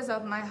not because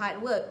of my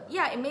hard work.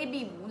 Yeah, it may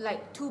be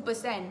like 2%,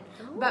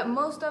 but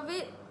most of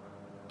it,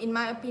 in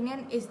my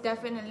opinion, is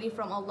definitely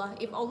from Allah.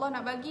 If Allah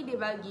nak bagi, dia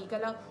bagi.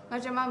 Kalau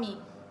macam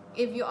mami,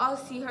 if you all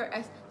see her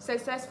as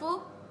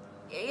successful,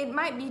 it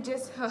might be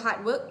just her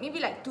hard work,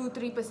 maybe like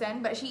 2-3%,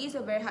 but she is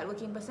a very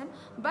hardworking person.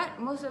 But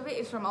most of it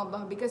is from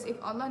Allah, because if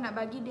Allah nak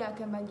bagi, dia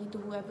akan bagi to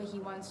whoever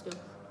He wants to.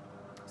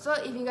 So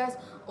if you guys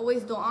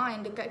always doa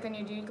and dekatkan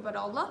your diri kepada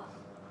Allah,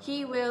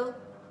 He will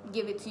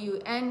give it to you.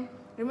 And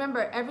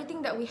remember,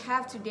 everything that we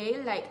have today,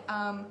 like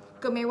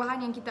kemewahan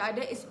yang kita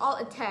ada, is all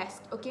a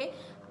test, okay?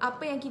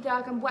 Apa yang kita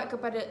akan buat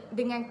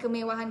dengan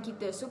kemewahan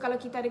kita. So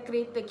kalau kita ada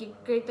kereta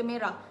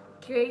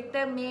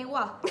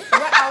mewah,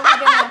 what are we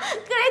gonna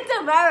kereta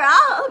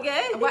merah,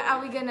 okay, what are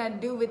we gonna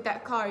do with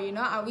that car, you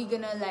know? Are we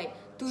gonna like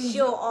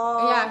show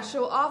off? Yeah,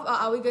 show off, or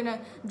are we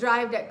gonna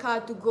drive that car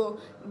to go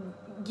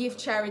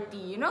give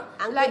charity, you know?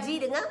 Like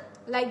G dengar?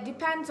 Like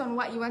depends on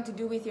what you want to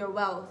do with your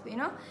wealth, you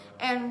know?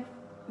 And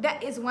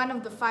that is one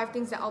of the 5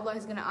 things that Allah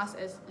is gonna ask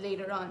us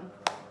later on.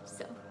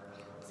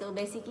 So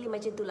basically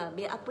macam itulah.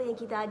 Apa yang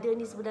kita ada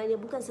ni sebenarnya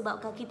bukan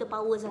sebab kita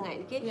power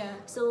sangat, okay? Yeah.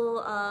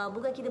 So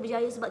bukan kita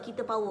berjaya sebab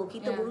kita power.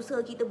 Kita berusaha,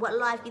 kita buat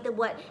live, kita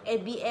buat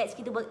FBX,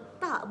 kita buat,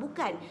 tak,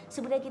 bukan.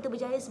 Sebenarnya kita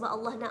berjaya sebab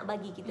Allah nak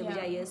bagi kita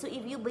berjaya. So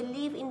if you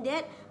believe in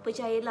that,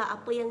 percayalah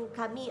apa yang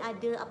kami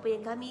ada, apa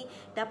yang kami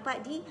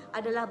dapat ni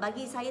adalah,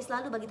 bagi saya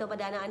selalu bagi tahu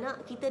pada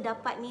anak-anak, kita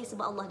dapat ni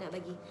sebab Allah nak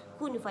bagi.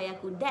 Kun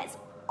fayakun. That's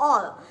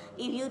all.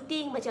 If you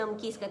think macam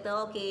Kis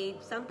kata, okay,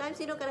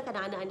 sometimes you know,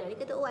 kadang-kadang anak-anak ni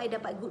kata, I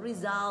dapat good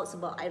result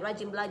sebab I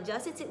rajin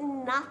belajar. It's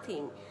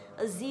nothing,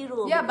 a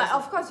zero. Yeah, but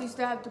of course you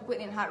still have to put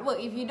in hard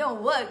work. If you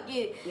don't work,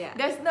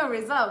 there's no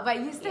result.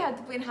 But you still have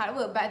to put in hard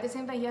work. But at the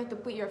same time, you have to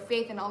put your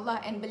faith in Allah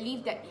and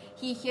believe that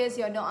He hears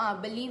your doa.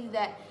 Believe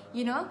that,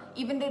 you know,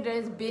 even though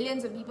there's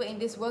billions of people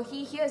in this world,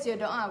 He hears your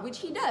doa,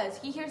 which He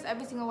does. He hears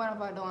every single one of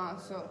our doa.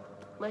 So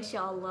Masya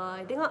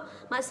Allah.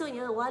 Tengok,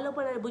 maksudnya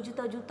walaupun ada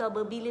berjuta-juta,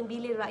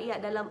 berbilion-bilion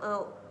rakyat dalam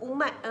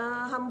umat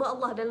hamba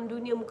Allah dalam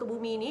dunia muka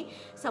bumi ini,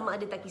 sama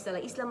ada tak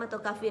kisahlah Islam atau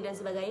kafir dan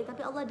sebagainya,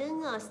 tapi Allah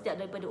dengar setiap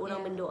daripada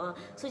orang berdoa.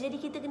 So jadi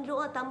kita kena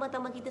doa,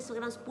 tambah-tambah kita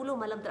sekarang 10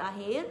 malam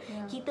terakhir,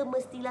 kita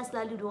mestilah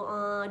selalu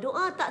doa.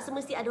 Doa tak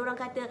semesti ada orang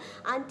kata,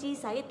 "Aunty,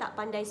 saya tak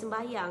pandai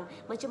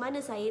sembahyang. Macam mana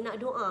saya nak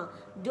doa?"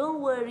 Don't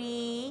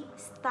worry,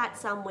 start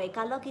somewhere.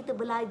 Kalau kita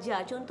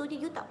belajar, contohnya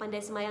you tak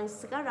pandai sembahyang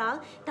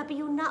sekarang, tapi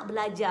you nak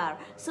belajar.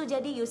 So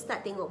jadi you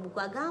start tengok buku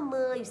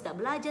agama, you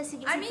start belajar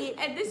sikit-sikit. I mean,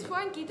 at this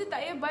point kita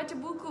tak payah baca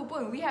buku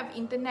pun. We have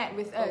internet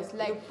with us.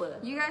 Like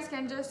you guys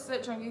can just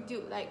search on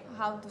YouTube like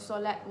how to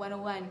solat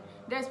 101.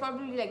 There's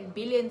probably like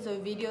billions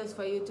of videos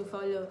for you to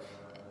follow.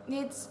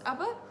 It's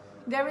apa?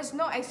 There is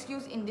no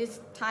excuse in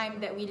this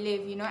time that we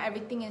live. You know,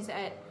 everything is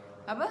at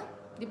apa?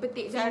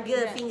 Dipetik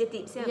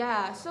fingertips.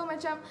 Yeah. So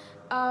macam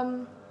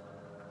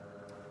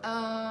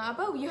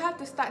apa, you have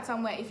to start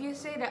somewhere. If you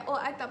say that, oh,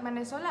 I tak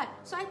pandai solat,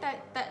 so I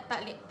tak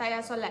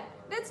payah solat,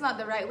 that's not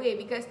the right way,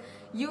 because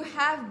you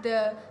have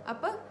the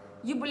apa,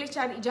 you boleh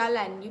cari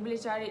jalan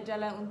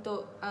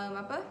untuk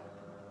apa,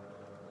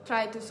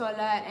 try to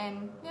solat,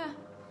 and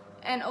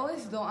and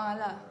always doa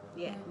lah.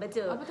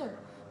 Betul. Apa tu?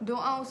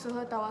 Doa,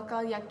 usaha,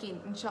 tawakal,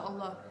 yakin,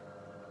 insya-Allah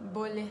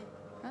boleh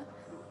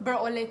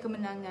beroleh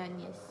kemenangan.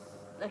 Yes.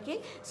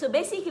 Okay, so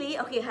basically,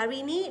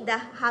 hari ni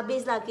dah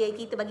habis lah.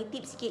 Kita bagi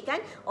tips sikit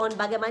kan on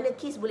bagaimana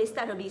Kiss boleh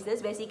start her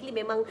business. Basically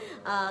memang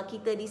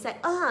kita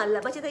decide,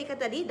 macam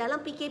tadi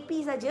dalam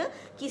PKP saja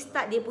Kiss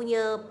start dia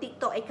punya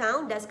TikTok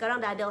account dan sekarang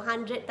dah ada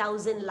 100,000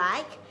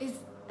 like. It's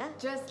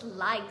just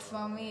likes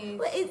for me.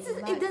 Well, it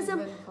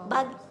doesn't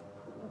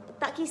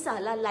tak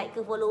kisahlah like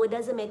ke follower,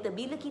 doesn't matter.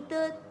 Bila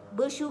kita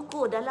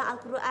bersyukur, dalam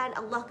Al-Quran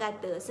Allah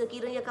kata,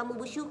 sekiranya kamu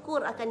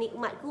bersyukur akan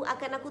nikmatku,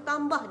 akan aku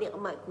tambah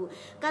nikmatku.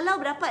 Kalau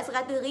berdapat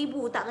 100,000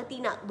 tak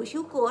reti nak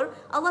bersyukur,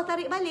 Allah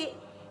tarik balik.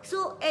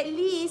 So at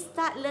least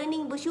start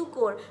learning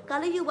bersyukur.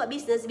 Kalau you buat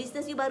business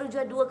you baru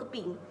jual 2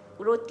 keping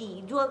roti,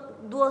 jual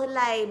 2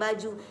 helai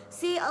baju,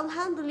 say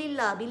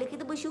Alhamdulillah. Bila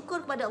kita bersyukur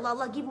kepada Allah,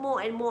 Allah give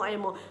more and more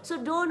and more. So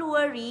don't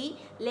worry,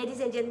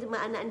 ladies and gentlemen,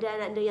 anak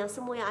anda yang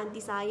semua yang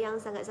aunty sayang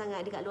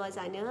sangat-sangat dekat luar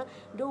sana,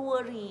 don't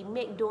worry,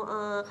 make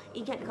doa,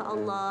 ingat ke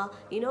Allah,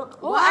 you know.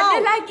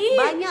 Ada lagi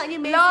banyaknya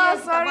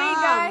message. Sorry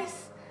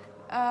guys,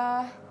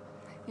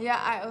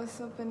 I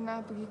also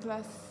pernah pergi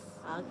kelas.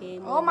 Okay.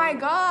 Oh my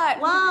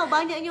god. Wow,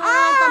 banyaknya orang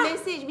hantar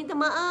message minta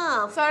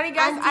maaf. Sorry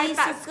guys, Aunty I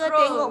tak suka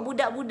scroll. tengok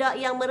budak-budak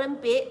yang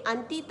merempit.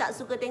 Aunty tak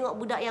suka tengok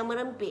budak yang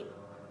merempit.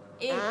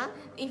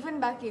 Even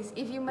Bakis,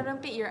 if you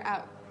merempit, you're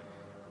out.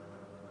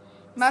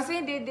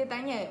 Maksudnya dia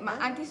tanya,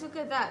 Aunty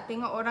suka tak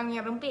tengok orang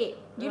yang rempit?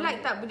 You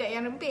like tak budak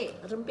yang rempit?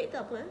 Rempit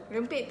tu apa?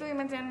 Rempit tu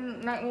macam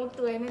naik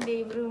motor and then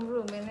they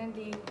vroom and then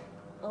they...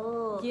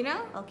 Oh. You know?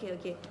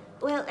 Okay.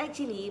 Well,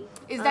 actually...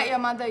 Is that your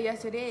mother?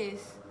 Yes, it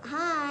is.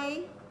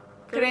 Hi.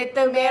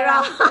 Kereta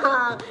merah.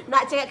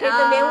 Nak cakap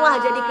kereta mewah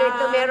jadi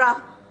kereta merah.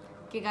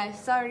 Okay guys,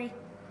 sorry.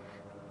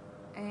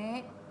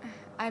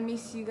 I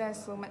miss you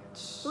guys so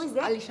much. Who is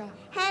that? Alisha.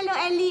 Hello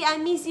Ellie, I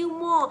miss you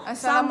more.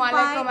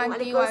 Assalamualaikum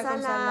aunty.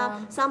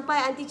 Waalaikumsalam.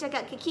 Sampai aunty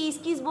cakap,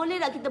 Kiss boleh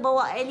tak kita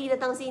bawa Ellie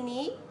datang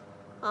sini?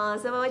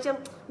 Sama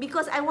macam,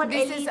 because I want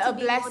Ellie to be This is a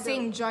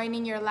blessing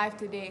joining your life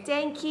today.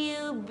 Thank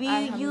you.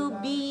 You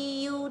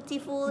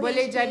beautiful.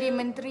 Boleh jadi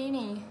menteri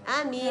ni.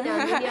 Amin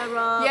ya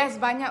Rabb. Yes,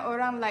 banyak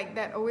orang like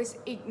that always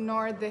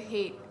ignore the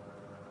hate.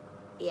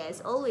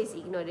 Yes, always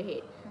ignore the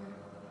hate.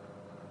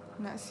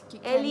 Nak sikit.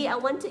 Ellie, I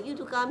wanted you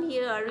to come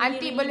here.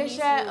 Aunty boleh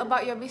share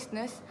about your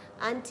business?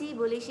 Aunty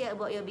boleh share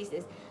about your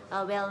business.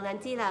 Well,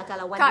 nantilah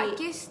kalau one Kak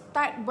day. Kiss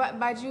start buat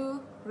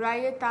baju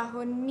raya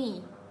tahun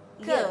ni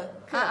ke?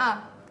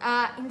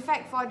 In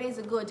fact 4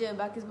 days ago je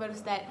Bakis baru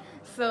start.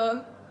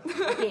 So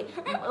okay,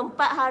 4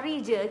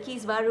 hari je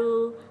Kiss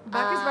baru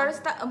Bakis baru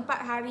start 4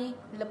 hari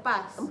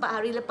lepas. 4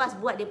 hari lepas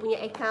buat dia punya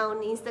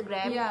account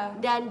Instagram.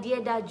 Dan dia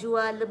dah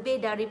jual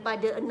lebih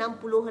daripada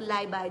 60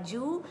 helai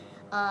baju.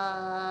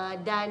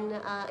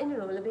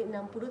 Lebih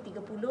 60,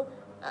 30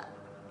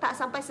 tak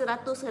sampai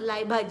 100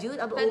 helai baju.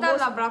 Tak tahu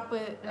lah berapa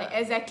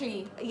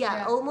exactly.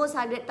 Almost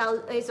 100,000.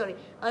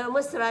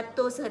 Almost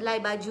 100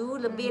 helai baju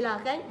lebih lah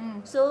kan.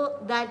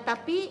 So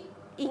tapi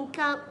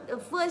income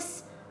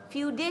first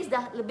few days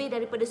dah lebih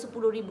daripada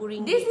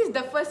RM10,000. This is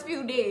the first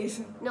few days.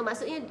 No,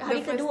 maksudnya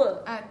hari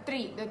kedua.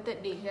 The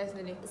third day,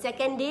 yesterday.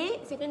 Second day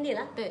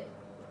lah.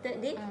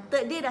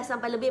 Third day dah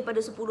sampai lebih pada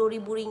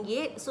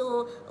RM10,000.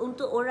 So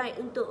untuk orang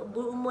untuk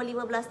berumur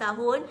 15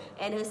 tahun,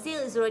 and her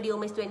sale is already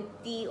almost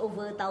 20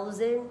 over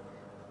 1,000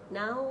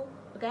 now,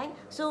 kan?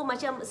 So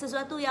macam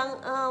sesuatu yang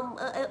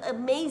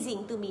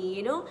amazing to me,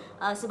 you know.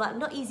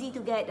 Sebab not easy to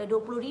get 20,000.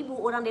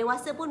 Orang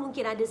dewasa pun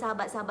mungkin ada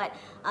sahabat-sahabat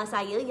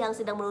saya yang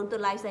sedang menonton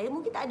live saya,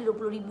 mungkin tak ada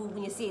 20,000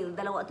 punya sale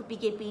dalam waktu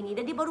PKP ni.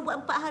 Dan dia baru buat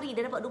 4 hari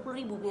dah dapat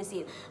 20,000 punya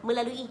sale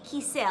melalui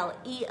Kisell,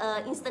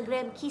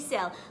 Instagram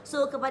Kisell.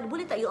 So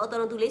boleh tak you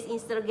tolong tulis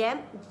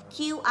Instagram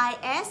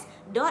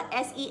QIS.SELL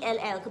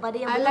kepada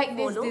yang belum follow. I like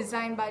this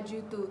design baju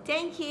too.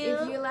 Thank you.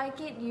 If you like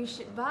it, you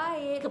should buy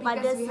it,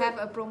 because we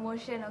have a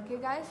promotion, okay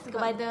guys?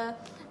 Kepada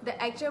the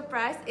actual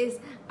price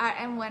is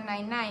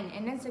RM199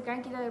 and then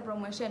sekarang kita ada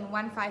promotion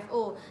 150.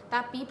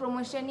 Tapi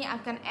promotion ni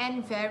akan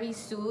end very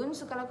soon.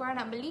 So kalau korang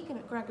nak beli,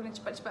 korang kena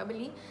cepat-cepat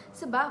beli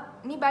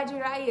sebab ni baju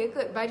raya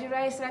kot. Baju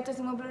raya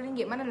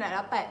RM150 mana nak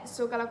dapat.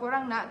 So kalau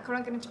korang nak,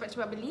 korang kena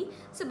cepat-cepat beli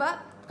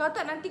sebab kalau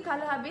tak nanti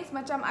colour habis.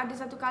 Macam ada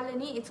satu colour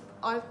ni, it's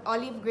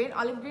olive green.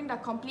 Olive green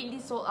dah completely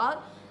sold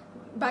out.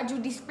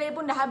 Baju display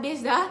pun dah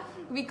habis dah.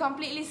 We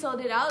completely sold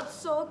it out.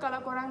 So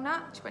kalau korang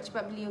nak,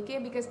 cepat-cepat beli, okay?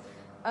 Because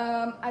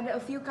ada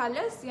a few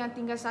colours yang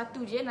tinggal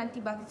satu je.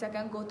 Nanti Balkis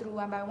akan go through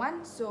one by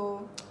one.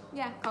 So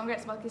yeah,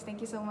 congrats Balkis,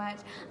 thank you so much.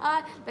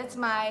 That's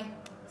my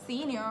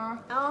senior.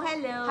 Oh,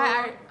 hello.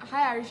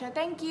 Hi Arisha,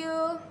 thank you.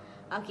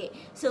 Okay,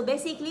 so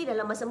basically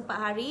dalam masa 4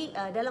 hari,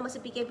 dalam masa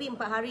PKP 4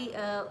 hari,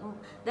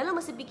 dalam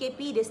masa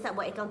PKP dia start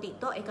buat akaun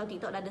TikTok. Akaun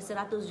TikTok dah ada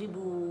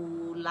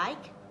 100,000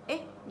 like.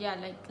 Yeah,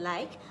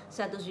 like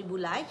 100,000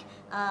 like,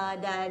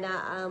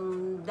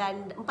 dan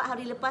 4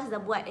 hari lepas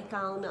dah buat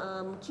akaun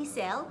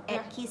Kisel,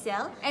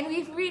 @Kisel, and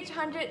we've reached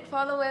 100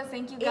 followers.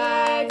 Thank you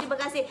guys. Terima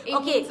kasih. It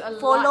Okay, means a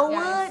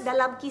follower lot,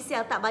 dalam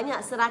Kisel tak banyak,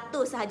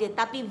 100 sahaja,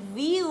 tapi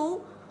view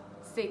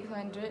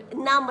 600.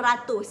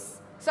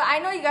 600. So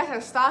I know you guys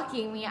are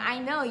stalking me. I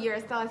know you're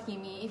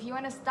stalking me. If you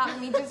want to stalk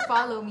me, just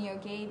follow me,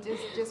 okay?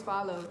 Just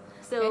follow.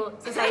 So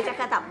saya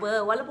cakap tak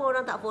apa, walaupun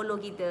orang tak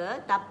follow kita,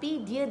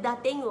 tapi dia dah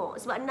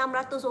tengok. Sebab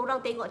 600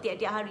 orang tengok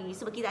tiap-tiap hari.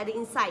 Sebab kita ada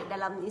insight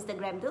dalam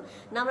Instagram tu,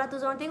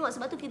 600 orang tengok.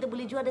 Sebab tu kita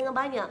boleh jual dengan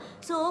banyak.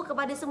 So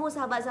kepada semua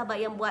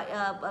sahabat-sahabat yang buat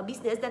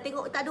bisnes, dah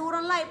tengok tak ada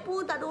orang like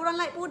pun, dah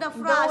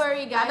frust. Don't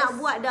worry guys. Tak nak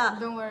buat dah.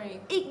 Don't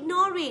worry.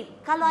 Ignore it.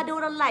 Kalau ada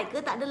orang like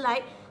ke tak ada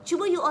like,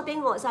 cuba you all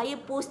tengok. Saya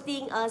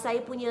posting saya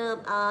punya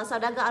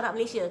Saudagar Arab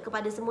Malaysia.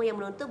 Kepada semua yang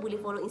menonton, boleh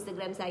follow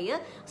Instagram saya,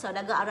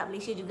 Saudagar Arab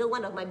Malaysia juga,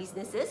 one of my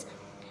businesses.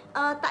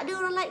 Tak ada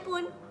orang like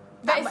pun.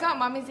 That is not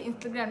mommy's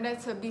Instagram.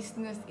 That's her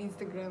business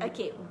Instagram.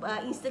 Okay,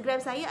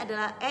 Instagram saya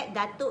adalah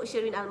 @Dato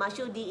Shareen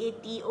Almashoor,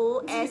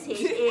 DATOSHAREEN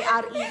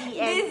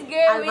This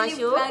girl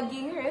Almashoor. really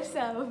plugging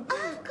herself.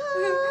 Of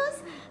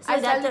course. So I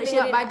selalu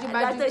tengok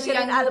baju-baju Dato tu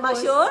Shareen yang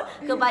Almashoor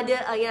kepada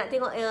yang nak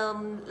tengok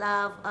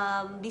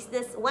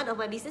business, one of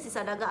my business is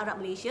Saudagar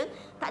Arab Malaysia.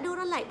 Tak ada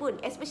orang like pun,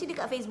 especially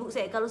dekat Facebook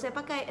saya. Kalau saya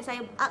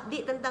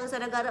update tentang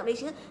Saudagar Arab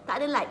Malaysia, tak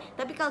ada like.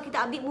 Tapi kalau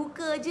kita update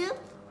muka je,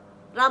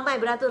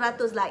 ramai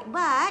beratus-ratus like.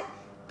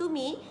 But to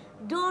me,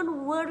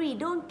 don't worry,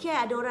 don't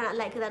care ada orang nak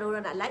like ke tak ada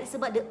orang nak like,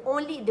 sebab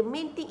the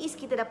main thing is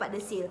kita dapat the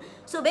sale.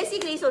 So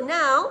basically, so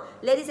now,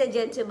 ladies and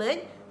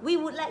gentlemen, we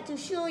would like to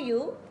show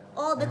you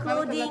all the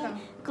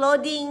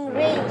clothing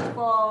range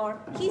for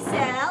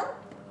Kisel.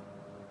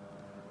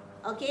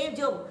 Okay,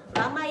 jom.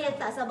 Ramai yang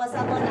tak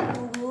sabar-sabar nak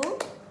tunggu.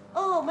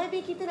 Oh,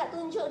 maybe kita nak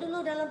tunjuk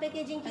dulu dalam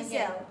packaging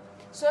Kisel. Okay.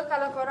 So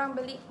kalau korang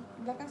beli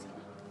belakang sikit.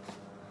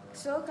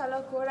 So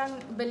kalau korang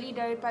beli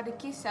daripada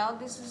Kisel,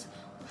 this is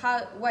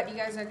what you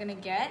guys are gonna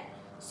get.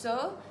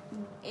 So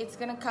it's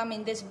gonna come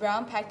in this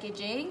brown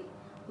packaging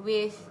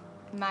with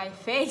my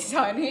face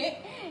on it.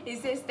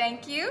 It says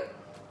thank you.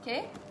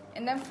 Okay,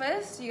 and then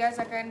first you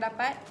guys akan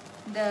dapat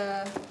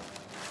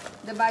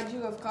the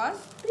baju, of course.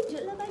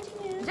 Tunjuklah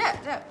bajunya.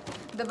 Sekejap.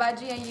 The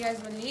baju yang you guys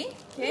beli.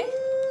 Okay,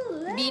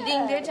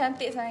 beading dia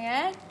cantik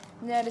sangat.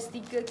 Ni ada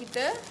stiker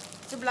kita.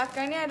 Di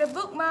belakang ni ada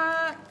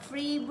bookmark.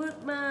 Free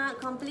bookmark,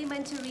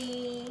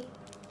 complimentary.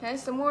 Okay,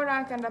 semua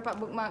orang akan dapat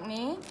bookmark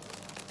ni.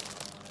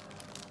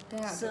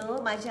 Tengok. So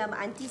macam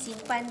aunty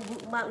simpan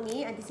bookmark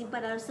ni, aunty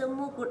simpan dalam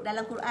semua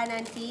dalam Quran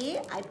nanti.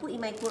 I put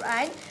in my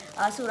Quran,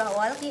 surah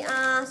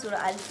Al-Waqiah,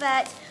 surah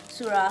Al-Fat,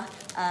 surah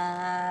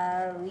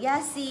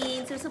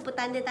Yasin, so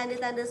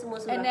tanda-tanda semua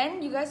surah. And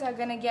then you guys are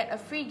gonna get a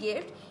free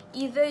gift.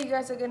 Either you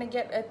guys are gonna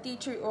get a tea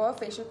tree oil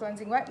facial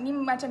cleansing wipe. Ni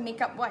macam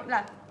makeup wipe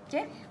lah.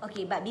 Okay?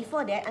 Okay, but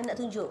before that, I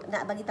nak tunjuk,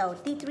 nak bagi tahu,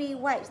 tea tree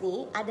wipes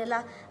ni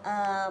adalah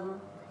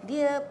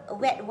dia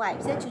wet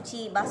wipes, ya,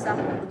 cuci basah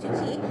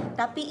cuci.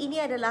 Tapi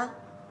ini adalah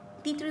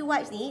tea tree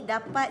wipes ni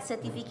dapat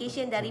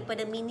certification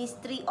daripada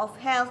Ministry of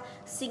Health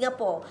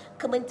Singapore,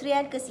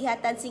 Kementerian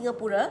Kesihatan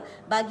Singapura,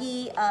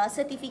 bagi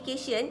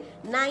certification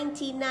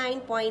 99.9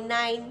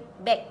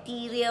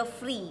 bacteria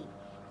free.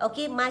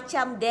 Okay,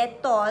 macam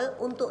Dettol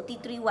untuk tea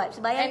tree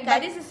wipes. Bayangkan.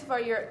 But this is for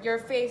your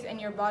face and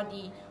your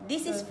body.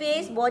 This is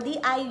face,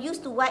 body. I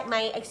used to wipe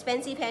my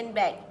expensive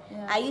handbag.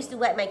 Yeah. I used to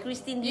wipe my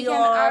Christian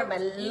Dior,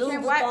 my you Louis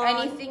can wipe Vuitton.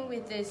 anything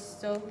with this.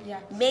 So yeah.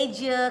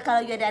 Meja,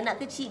 kalau you ada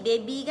anak kecil,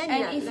 baby kan.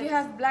 And if you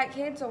have black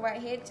heads or white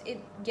heads, it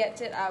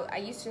gets it out.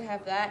 I used to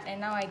have that, and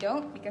now I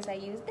don't because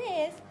I use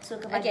this. So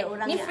kepada Okay,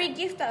 orang ni yang free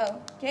gift tau.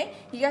 Okay,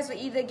 you guys will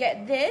either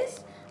get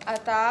this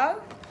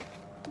atau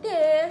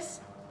this.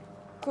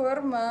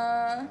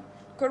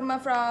 Kurma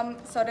from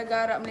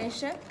Saudagar Arab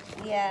Malaysia.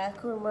 ya,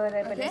 kurma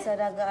daripada Okay.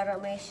 Saudagar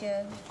Arab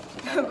Malaysia.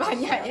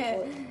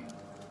 Banyaknya.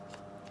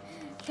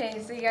 Okay,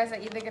 so you guys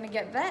are either gonna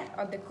get that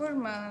or the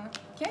kurma.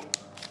 Okay.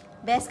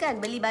 Best kan,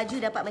 beli baju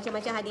dapat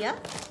macam-macam hadiah.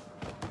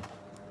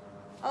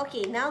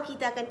 Okay, now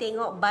kita akan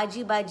tengok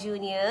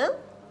baju-bajunya.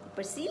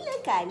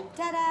 Persilakan.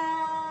 Tada!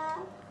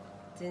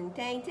 Teng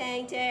teng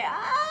teng teng.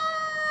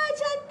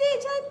 Cantik,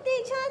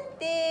 cantik,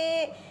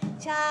 cantik.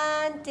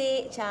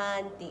 Cantik,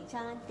 cantik,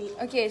 cantik.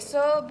 Okay,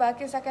 so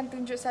Balkis akan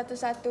tunjuk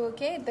satu-satu,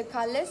 okay, the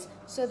colours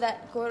so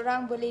that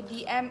korang boleh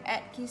DM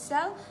at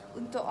Kisel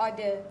untuk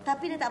order.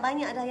 Tapi dah tak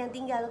banyak dah yang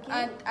tinggal,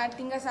 okay?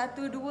 Tinggal 1,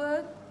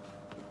 2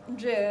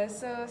 je.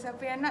 So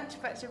siapa yang nak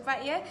cepat-cepat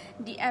ya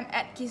DM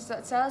at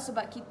kiss.sell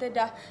sebab kita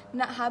dah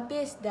nak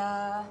habis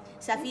dah.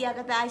 Safia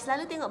kata, I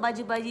selalu tengok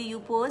baju-baju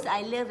you post,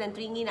 I love dan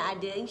teringin nak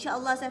ada.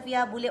 InsyaAllah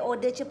Safia boleh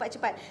order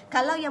cepat-cepat.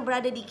 Kalau yang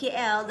berada di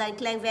KL dan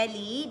Klang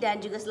Valley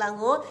dan juga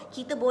Selangor,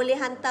 kita boleh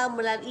hantar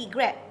melalui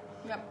Grab.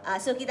 Yep.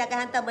 So kita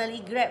akan hantar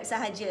melalui Grab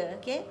sahaja,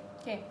 okay?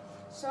 Okay,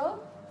 so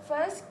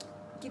first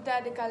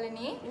kita ada colour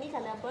ni. Ini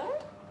colour apa?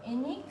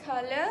 Ini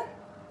colour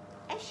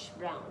Ash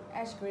brown.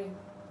 ash grey.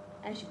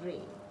 Ash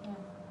grey. Yeah.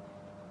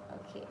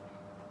 Okay.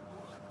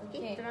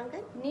 Okay,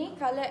 terangkan. Ni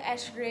colour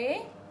ash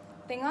grey.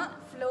 Tengok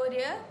flow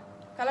dia.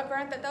 Kalau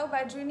korang tak tahu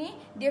baju ni,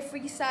 dia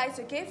free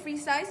size, okay? Free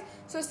size.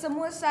 So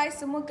semua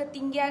size, semua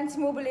ketinggian,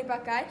 semua boleh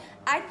pakai.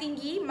 I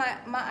tinggi,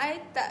 mak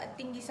I tak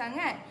tinggi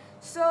sangat.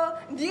 So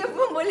dia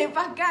pun boleh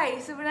pakai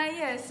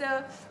sebenarnya. So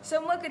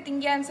semua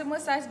ketinggian, semua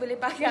size boleh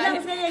pakai.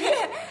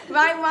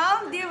 My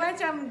mom, dia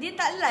macam, dia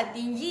taklah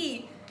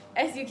tinggi,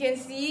 as you can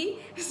see.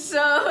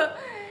 So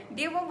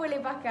dia pun boleh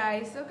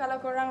pakai. So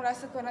kalau korang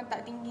rasa korang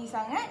tak tinggi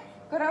sangat,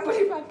 korang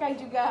boleh pakai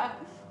juga.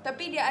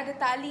 Tapi dia ada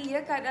tali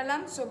ya kat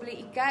dalam, so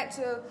boleh ikat.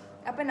 So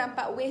apa,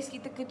 nampak waist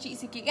kita kecil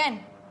sikit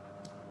kan?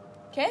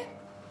 Okay.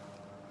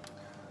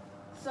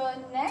 So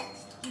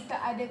next kita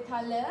ada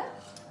colour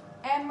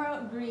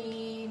emerald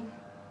green.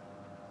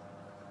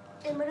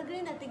 Emerald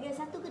green dah tinggal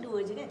 1 ke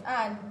 2 je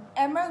kan?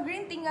 Emerald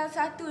green tinggal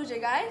 1 je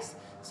guys.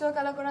 So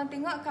kalau korang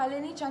tengok colour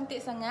ni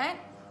cantik sangat.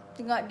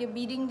 Tengok dia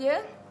beading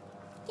dia.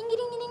 Ding ding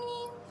ding ding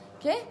ding.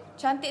 Okay,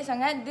 cantik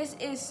sangat. This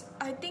is,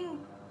 I think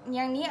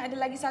yang ni ada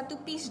lagi 1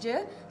 piece je.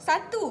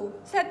 Satu,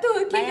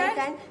 okay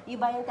bayangkan, guys. you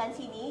bayangkan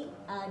sini,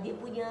 dia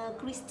punya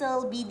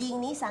crystal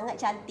beading ni sangat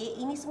cantik.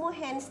 Ini semua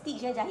hand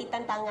stitch ya,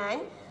 jahitan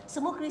tangan.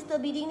 Semua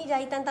crystal beading ni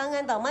jahitan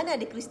tangan tau. Mana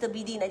ada crystal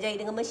beading nak jahit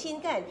dengan mesin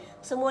kan?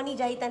 Semua ni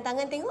jahitan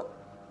tangan, tengok.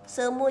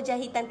 Semua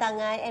jahitan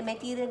tangan, and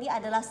material ni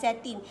adalah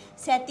satin.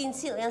 Satin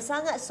silk yang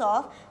sangat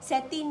soft.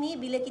 Satin ni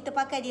bila kita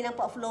pakai dia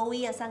nampak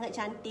flowy yang sangat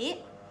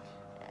cantik.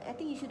 I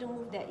think you shouldn't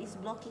move that. It's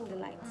blocking the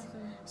lights.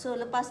 So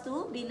lepas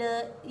tu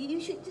bila you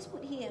should just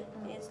put here.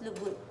 It's look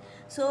good.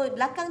 So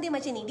belakang dia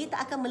macam ni. Dia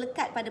tak akan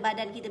melekat pada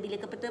badan kita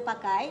bila kita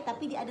pakai,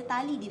 tapi dia ada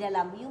tali di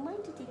dalam. You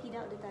mind to take it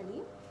out the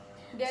tali?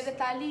 Dia ada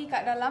tali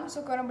kat dalam,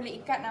 so korang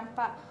boleh ikat,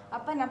 nampak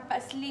nampak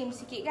slim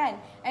sikit kan.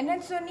 And then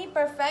so ni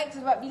perfect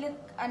sebab bila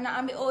nak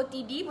ambil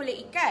OOTD boleh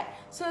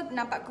ikat. So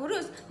nampak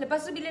kurus.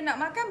 Lepas tu bila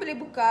nak makan boleh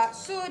buka.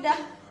 So dah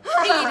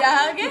free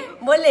dah, okay?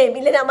 Boleh,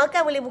 bila nak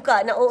makan boleh buka.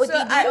 Nak OOTD.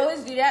 So I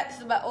always do that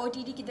sebab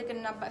OOTD kita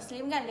kena nampak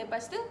slim kan.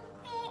 Lepas tu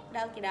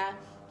dah okay dah.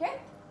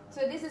 Okay?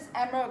 So this is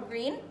emerald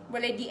green.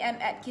 Boleh DM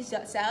at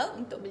kiss.sell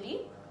untuk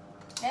beli.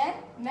 And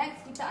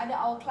next kita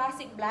ada our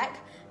classic black.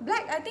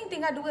 Black I think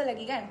tinggal 2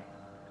 lagi kan?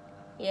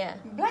 Yeah.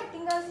 Black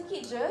tinggal sikit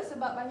je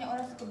sebab banyak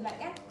orang suka black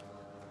kan.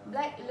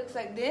 Black it looks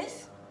like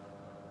this.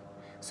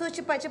 So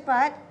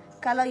cepat-cepat,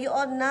 kalau you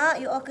all nak,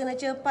 you all kena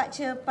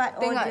cepat-cepat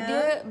order. Tengok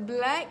dia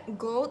black,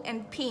 gold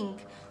and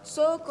pink.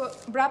 So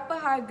berapa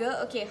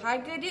harga? Okay,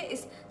 harga dia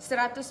is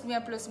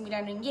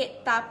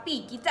RM199.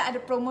 Tapi kita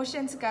ada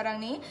promotion sekarang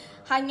ni,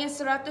 hanya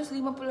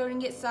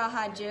RM150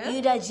 sahaja.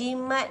 You dah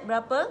jimat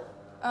berapa?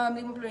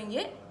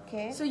 RM50.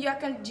 Okay. So you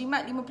akan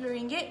jimat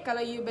RM50 kalau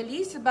you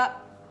beli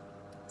sebab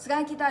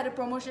sekarang kita ada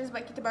promotion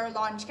sebab kita baru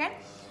launch kan.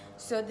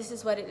 So this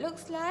is what it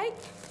looks like.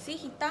 See,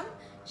 hitam.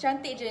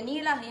 Cantik je.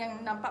 Ni lah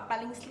yang nampak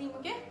paling slim,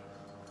 okay?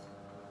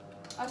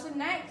 Also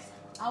next,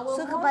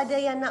 so kepada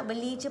yang nak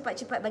beli,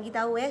 cepat-cepat bagi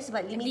tahu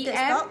sebab limited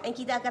DM, stock, and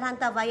kita akan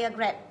hantar via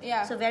Grab.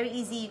 Yeah. So very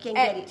easy, you can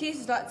get it. At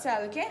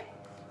kiss.sell, okay?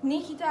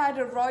 Ni kita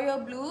ada royal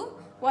blue,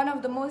 one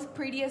of the most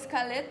prettiest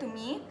color to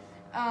me.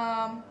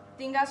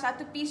 Tinggal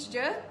 1 piece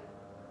je.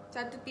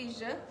 1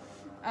 piece je.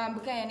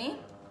 Bukan yang ni.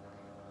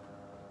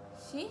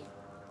 See?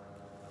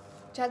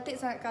 Cantik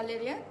sangat colour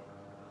dia.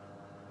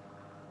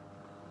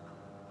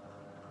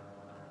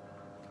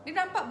 Dia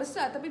nampak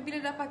besar tapi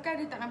bila dah pakai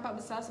dia tak nampak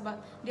besar sebab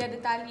dia ada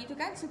tali tu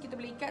kan. So kita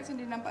boleh ikat, so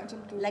dia nampak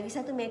macam tu. Lagi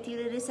satu,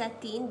 material dia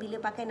satin.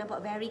 Bila pakai nampak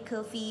very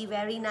curvy,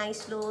 very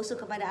nice flow. So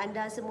kepada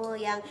anda semua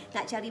yang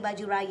nak cari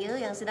baju raya,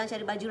 yang sedang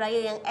cari baju raya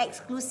yang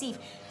eksklusif,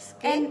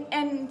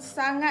 and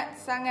sangat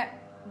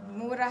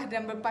murah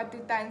dan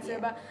berpatutan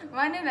sebab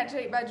mana nak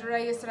cari baju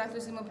raya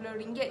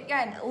RM150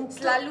 kan.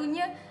 Untuk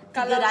selalunya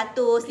kalau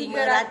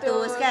 300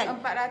 kan,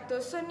 400.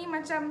 So ni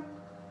macam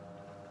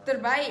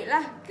terbaik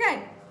lah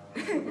kan.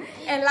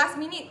 And last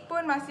minute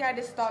pun masih ada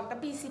stok,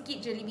 tapi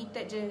sikit je,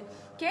 limited je.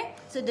 Okay?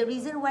 So the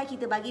reason why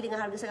kita bagi dengan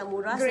harga sangat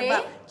murah, Grey.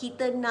 sebab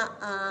kita nak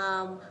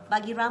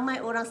bagi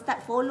ramai orang start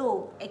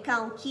follow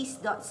account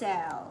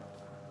kiss.sell.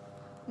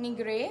 Ni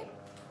grey.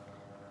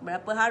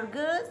 Berapa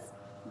harga?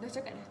 Dah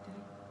cakap dah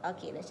tadi.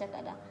 Okay, dah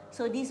cakap dah.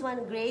 So this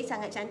one grey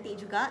sangat cantik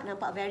juga.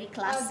 Nampak very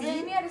classy.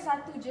 Grey ni ada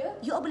satu je.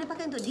 You all boleh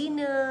pakai untuk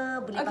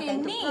dinner, boleh pakai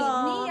untuk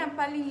prom. Ni yang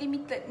paling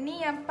limited. Ni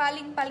yang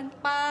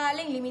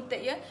paling limited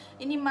ya.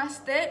 Ini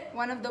mustard,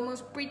 one of the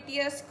most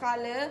prettiest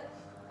colour.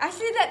 I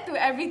say that to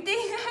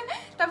everything.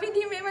 Tapi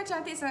dia memang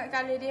cantik sangat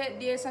colour dia.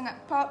 Dia sangat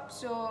pop.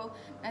 So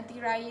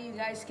nanti raya you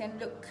guys can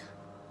look.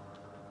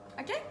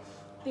 Okay?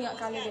 Tengok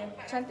colour dia.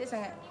 Cantik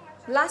sangat.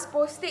 Last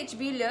postage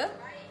bila?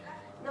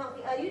 No,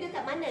 you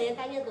dekat mana yang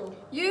tanya tu?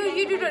 You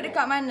duduk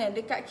dekat mana?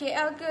 Dekat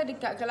KL ke?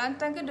 Dekat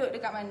Kelantan ke? Duduk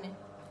dekat mana?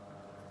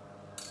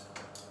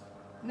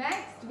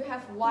 Next, we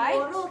have white.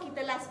 Tomorrow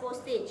kita last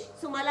postage.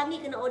 So malam ni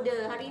kena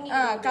order. Hari ni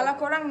kalau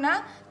korang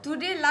nak,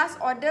 today last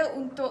order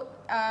untuk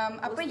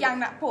apa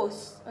yang nak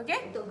post.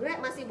 Okay? Untuk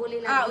Grab masih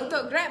boleh lagi.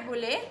 Untuk Grab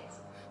boleh.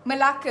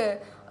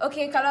 Melaka.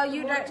 Okay, kalau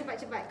you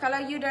cepat-cepat.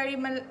 Kalau you dari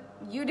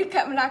you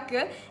dekat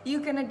Melaka, you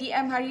kena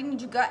DM hari ni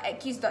juga at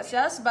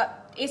kiss.sell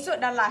sebab esok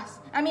dah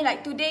last. I mean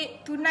like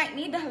tonight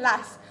ni dah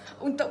last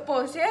untuk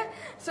post ya.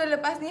 So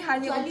lepas ni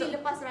hanya kecuali untuk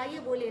lepas raya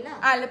boleh lah.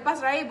 Lepas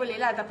raya boleh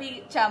lah.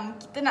 Tapi macam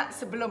kita nak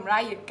sebelum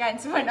raya kan.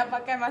 Sebab nak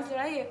pakai masa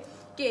raya.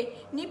 Okay,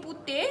 ni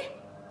putih.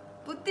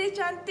 Putih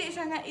cantik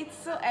sangat. It's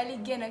so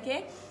elegant,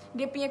 okay.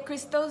 Dia punya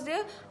crystals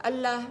dia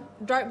adalah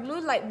dark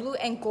blue, light blue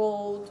and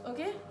gold.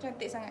 Okay,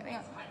 cantik sangat,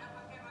 tengok.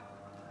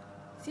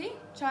 See?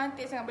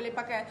 Cantik sangat, boleh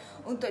pakai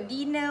untuk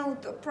dinner,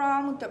 untuk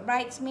prom, untuk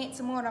bridesmaid,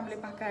 semua orang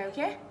boleh pakai,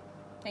 okay?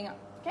 Tengok,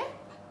 okay?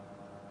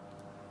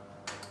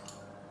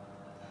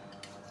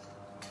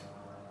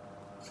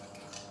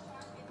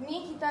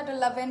 Ni kita ada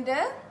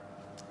lavender.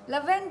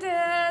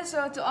 Lavender.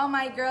 So to all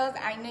my girls,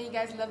 I know you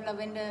guys love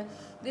lavender.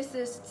 This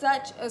is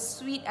such a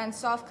sweet and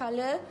soft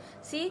color.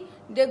 See?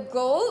 The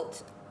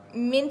gold,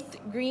 mint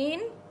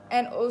green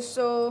and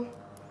also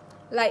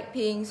light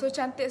pink. So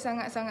cantik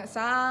sangat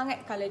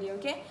color dia,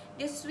 okay?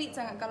 Dia sweet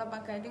sangat kalau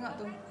pakai. Tengok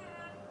tu.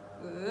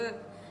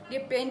 Dia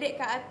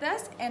pendek kat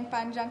atas and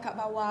panjang kat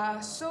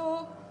bawah.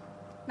 So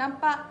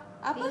nampak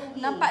apa? Tinggi.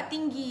 Nampak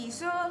tinggi.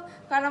 So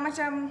kalau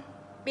macam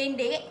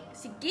pendek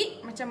sikit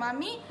macam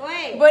mami,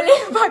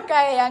 boleh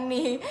pakai yang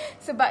ni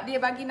sebab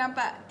dia bagi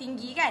nampak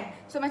tinggi kan.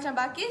 So macam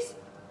Balkis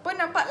pun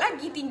nampak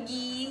lagi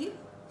tinggi.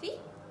 See?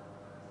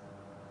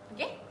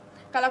 Okay?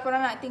 Kalau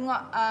korang nak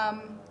tengok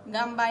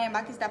gambar yang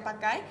Balkis dah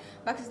pakai,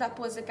 Balkis dah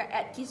post dekat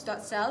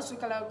 @kiss.sell. So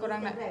kalau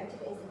korang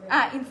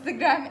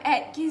Instagram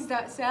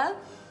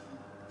 @kiss.sell.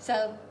 So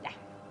yeah.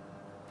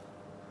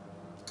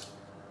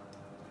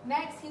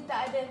 Next kita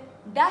ada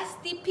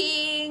dusty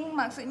pink.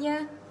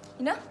 Maksudnya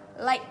you know,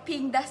 light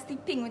pink, dusty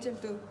pink macam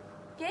tu.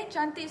 Okay,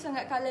 cantik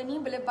sangat colour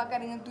ni. Boleh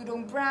pakai dengan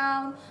tudung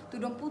brown,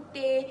 tudung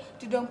putih,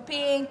 tudung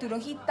pink,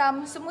 tudung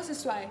hitam. Semua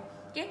sesuai.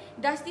 Okay,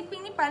 dusty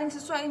pink ni paling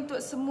sesuai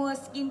untuk semua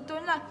skin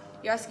tone lah.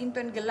 Your skin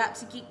tone gelap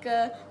sikit ke,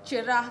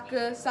 cerah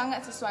ke,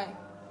 sangat sesuai.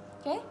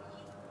 Okay,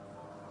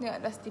 tengok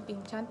dusty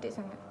pink, cantik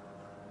sangat.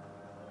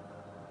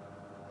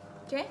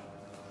 Okay,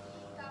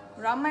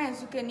 ramai yang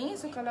suka ni.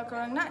 So kalau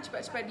korang nak,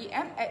 cepat-cepat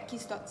DM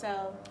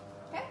 @kiss.sell.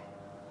 Okay,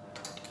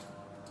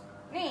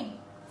 ni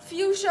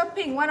fuchsia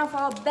pink, one of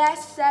our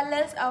best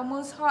sellers, our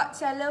most hot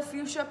seller,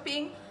 fuchsia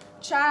pink.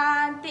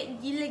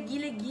 Cantik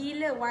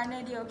gila warna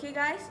dia. Okay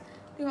guys,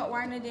 tengok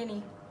warna dia ni.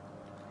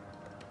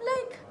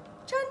 Like,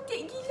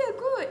 cantik gila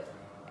kot.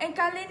 And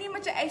colour ni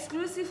macam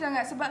eksklusif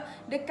sangat sebab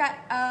dekat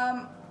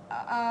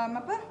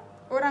apa,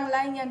 orang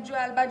lain yang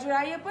jual baju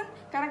raya pun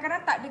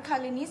kadang-kadang tak ada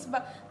colour ni sebab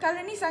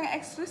colour ni sangat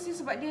eksklusif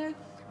sebab dia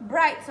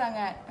bright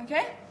sangat.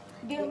 Okay,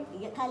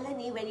 dia colour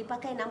ni when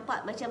dipakai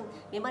nampak macam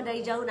memang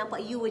dari jauh nampak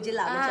you je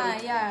lah.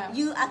 Macam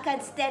you akan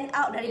stand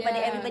out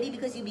daripada everybody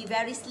because you be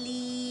very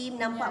slim.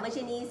 Nampak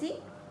macam ni, see?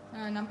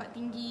 Nampak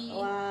tinggi.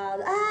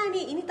 Wow.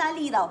 Ini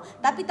tali tau.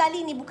 Tapi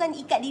tali ni bukan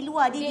ikat di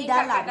luar, dia di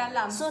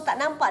dalam. So tak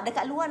nampak,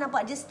 dekat luar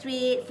nampak je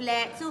straight,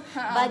 flat. So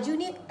baju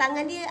ni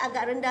tangan dia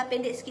agak rendah,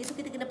 pendek sikit. So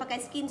kita kena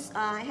pakai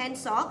hand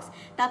socks.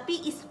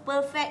 Tapi it's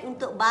perfect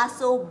untuk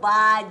basuh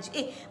baju.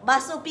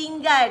 Basuh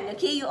pinggan.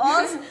 Okay you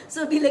all.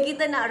 So bila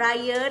kita nak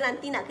raya,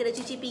 nanti nak kena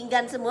cuci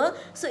pinggan semua.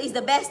 So it's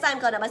the best time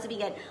kalau nak basuh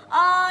pinggan.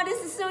 Oh,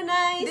 this is so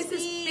nice. This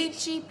is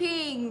peachy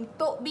pink.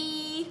 Tok B.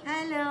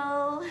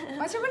 Hello.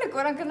 Macam mana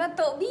korang kenal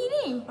Tok B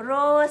ni?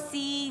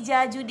 Rosi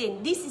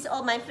Jajudin. This is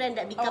all my friend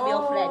that become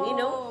your friend, you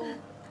know.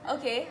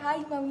 Okay, hi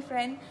mommy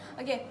friend.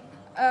 Okay.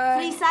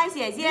 Free size,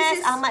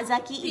 yes. Ahmad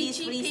Zaki is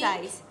free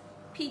size.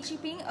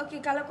 Peachy pink. Okay,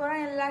 kalau korang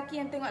yang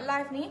lelaki yang tengok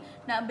live ni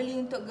nak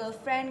beli untuk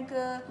girlfriend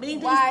ke, beli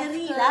untuk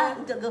isteri lah,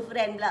 untuk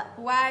girlfriend pula,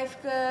 wife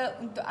ke,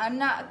 untuk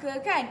anak ke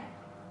kan,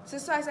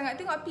 sesuai sangat.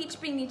 Tengok peach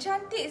pink ni,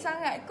 cantik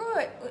sangat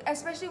kot.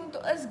 Especially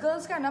untuk us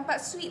girls kan,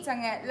 nampak sweet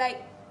sangat.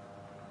 Like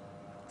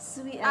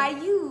sweet.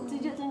 Ayu.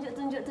 Tunjuk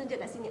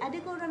kat sini.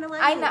 Ada ke orang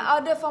nama I nak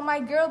order for my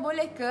girl,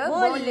 boleh ke?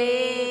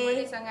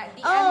 Boleh sangat.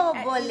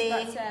 DM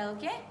boleh.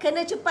 Okay?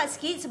 Kena cepat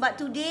sikit sebab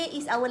today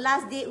is our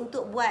last day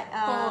untuk buat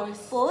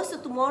post.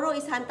 So tomorrow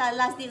is hantar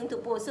last day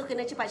untuk post. So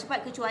kena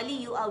cepat-cepat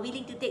kecuali you are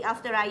willing to take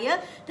after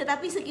raya.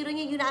 Tetapi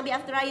sekiranya you nak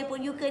ambil after raya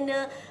pun you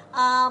kena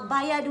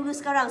bayar dulu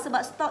sekarang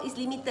sebab stock is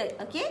limited.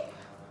 Okay?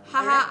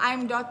 Haha,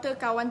 I'm daughter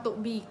kawan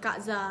Tok B, Kak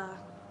Zah.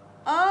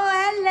 Oh,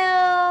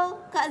 hello.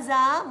 Kak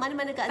Zah.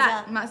 Mana-mana Kak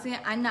Zah? Tak,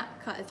 maksudnya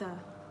anak Kak Zah.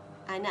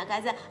 Anak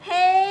Kak Zah.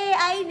 Hey,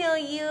 I know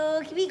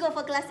you. We go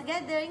for class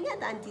together. Ingat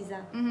tak Auntie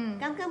Zah?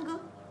 Come, go.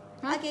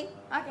 Huh? Okay.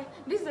 Okay,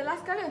 this is the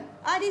last colour.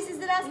 This is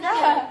the last Yeah.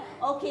 color.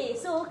 Okay,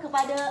 so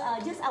kepada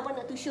just I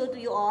wanted to show to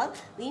you all.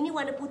 Ini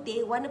warna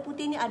putih. Warna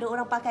putih ni ada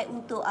orang pakai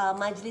untuk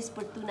majlis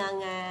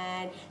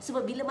pertunangan.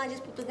 Sebab bila majlis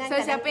pertunangan So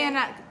siapa yang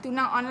nak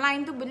tunang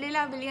online tu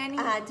bolehlah beli yang ni.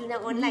 tunang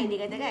online dia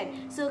kata kan.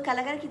 So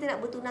kadang-kadang kita nak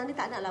bertunang ni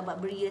tak naklah buat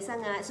beria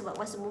sangat. Sebab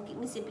masa mungkin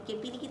musim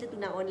PKP ni kita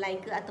tunang online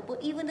ke, ataupun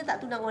even dia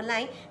tak tunang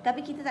online tapi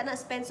kita tak nak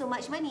spend so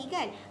much money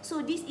kan.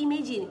 So this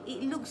imagine,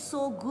 it looks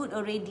so good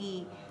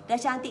already. Dah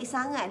cantik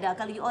sangat dah.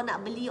 Kalau you all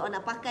nak beli, you all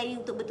nak pakai ni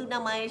untuk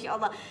bertunang, Masya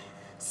Allah.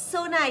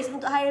 So nice.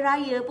 Untuk hari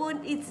raya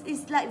pun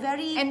it's like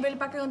very, And boleh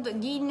pakai untuk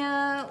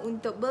dinner,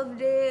 untuk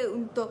birthday,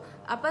 untuk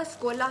apa,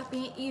 sekolah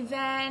punya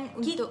event,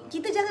 untuk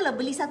kita janganlah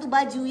beli satu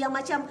baju yang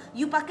macam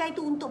you pakai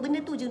tu untuk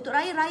benda tu je, untuk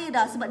raya-raya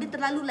dah. Sebab dia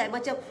terlalu like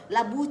macam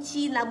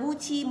labuci,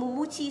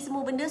 memuci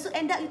semua benda. So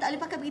end up you tak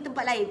boleh pakai pergi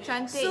tempat lain.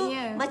 Cantiknya. So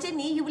macam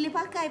ni you boleh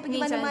pakai pergi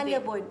Ni mana-mana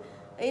cantik. pun.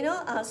 You know,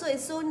 so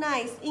it's so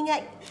nice.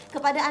 Ingat,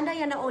 kepada anda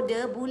yang nak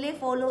order, boleh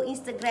follow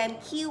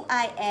Instagram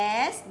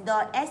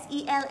QIS.SELL,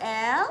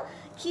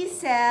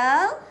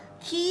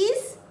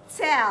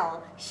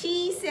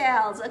 She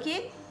sells,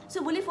 okay?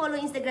 So boleh follow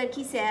Instagram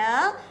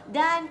Kisel.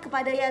 Dan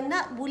kepada yang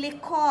nak, boleh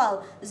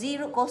call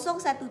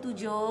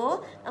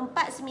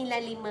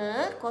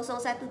 017-495-0177.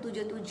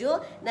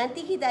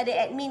 Nanti kita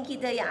ada admin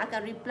kita yang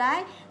akan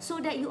reply,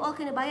 so that you all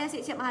kena bayar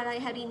siap-siap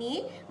hari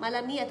ni,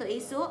 malam ni atau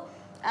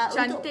esok.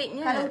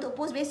 Cantiknya. Kalau untuk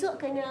post besok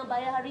kena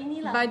bayar hari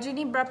ni lah. Baju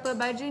ni berapa?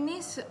 Baju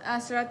ni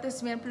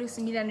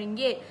RM199.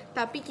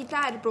 Tapi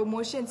kita ada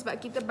promotion sebab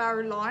kita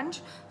baru launch.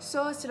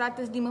 So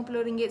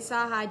RM150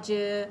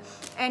 sahaja.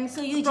 And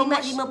So you jimat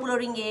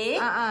RM50.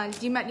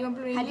 Jimat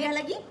RM50. Hadiah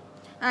lagi?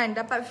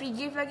 Dapat free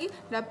gift lagi.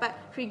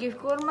 Dapat free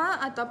gift kurma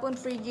ataupun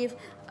free gift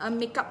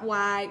makeup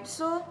wipe.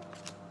 So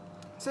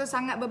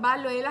sangat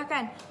berbaloi lah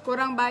kan.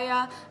 Korang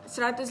bayar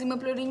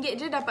RM150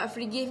 je dapat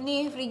free gift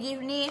ni.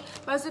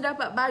 Lepas tu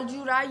dapat baju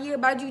raya,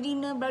 baju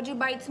dinner, baju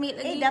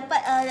bridesmaid lagi. Dapat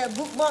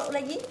bookmark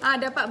lagi.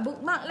 Dapat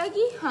bookmark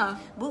lagi.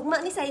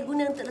 Bookmark ni saya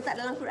guna untuk letak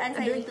dalam Quran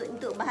saya,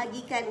 untuk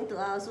bahagikan untuk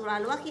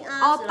surah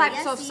Al-Waqi'ah, All surah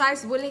types of Yasin.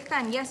 size boleh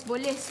kan? Yes,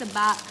 boleh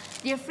sebab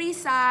dia free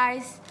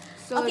size.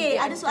 So Okay,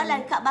 dia ada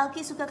soalan. Kak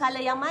Balkis suka colour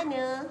yang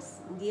mana?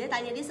 Dia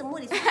tanya dia semua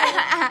dia suka.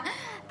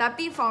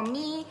 Tapi for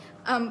me,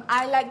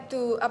 I like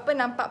to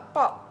nampak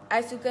pop. I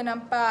suka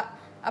nampak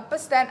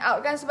stand out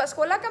kan, sebab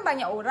sekolah kan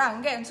banyak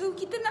orang kan. So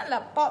kita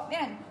naklah pop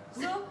kan.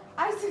 So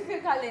I suka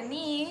colour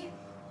ni.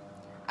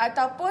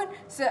 Ataupun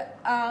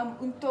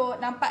untuk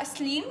nampak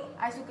slim,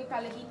 I suka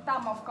colour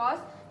hitam of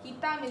course.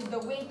 Hitam is the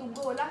way to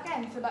go lah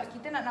kan, sebab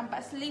kita nak nampak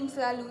slim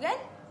selalu kan.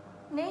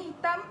 Ni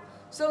hitam.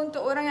 So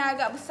untuk orang yang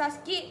agak besar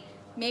sikit,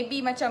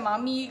 maybe macam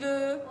mami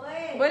ke,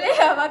 boleh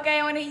lah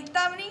pakai yang warna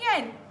hitam ni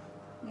kan.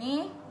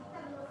 Ni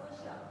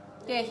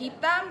okay,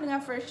 hitam dengan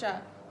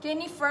fuchsia. Okay,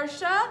 ni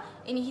fuchsia,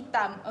 ini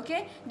hitam.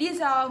 Okay, these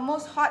are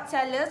most hot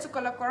sellers. So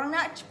kalau korang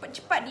nak,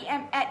 cepat-cepat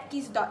DM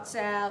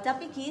 @kiss.sell.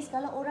 Tapi Kis,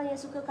 kalau orang yang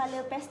suka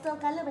colour pastel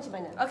colour macam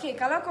mana? Okay,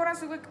 kalau korang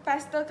suka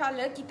pastel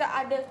colour, kita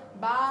ada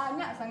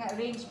banyak sangat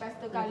range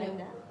pastel colour.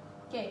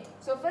 Okay,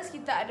 so first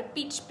kita ada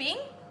peach pink.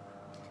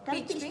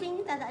 Tapi peach pink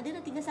ni tak ada,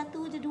 dah tinggal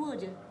satu je, dua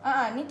je.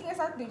 Ni tinggal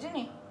satu je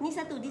ni. Ni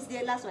satu, this the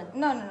last one.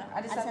 No,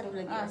 ada satu satu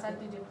lagi.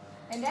 Satu je.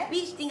 And then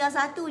Peach tinggal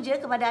satu je.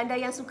 Kepada anda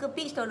yang suka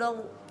peach, tolong.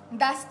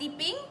 dusty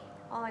pink.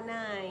 Oh,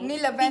 nice. Ni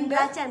lavender.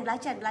 Pink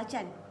belacan.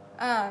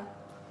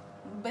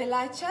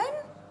 Belacan.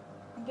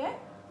 Okay.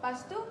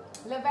 Lepas tu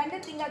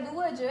lavender tinggal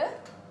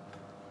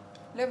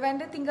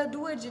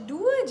dua je.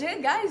 Dua je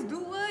guys,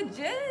 dua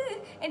je.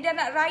 And dah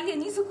nak raya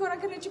ni, so korang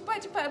kena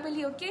cepat-cepat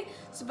beli, okay?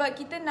 Sebab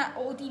kita nak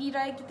OOTD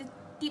raya kita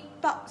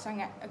tip-top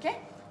sangat,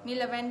 okay? Ni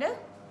lavender.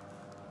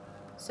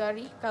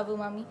 Sorry, cover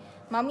mami.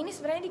 Mami ni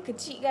sebenarnya dia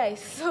kecil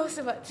guys. So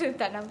sebab tu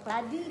tak nampak.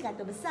 Tadi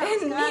kata besar,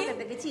 sekarang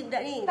kata kecil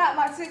budak ni. Tak,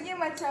 maksudnya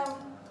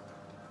macam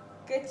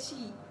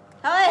kecil.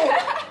 Hai.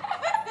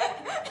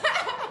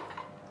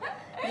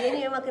 Dia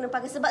ni memang kena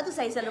pakai. Sebab tu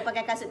saya selalu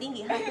pakai kasut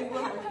tinggi.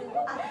 Tunggu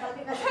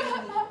pakai kasut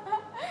tinggi.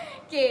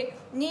 Okay,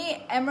 ni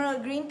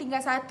emerald green tinggal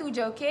satu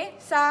je, okay?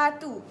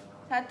 Satu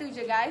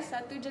je guys.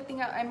 Satu je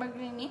tinggal emerald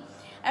green ni.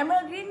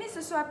 Emerald green ni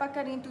sesuai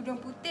pakai dengan tudung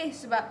putih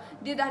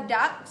sebab dia dah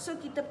dark. So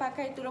kita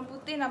pakai tudung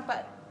putih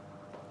nampak.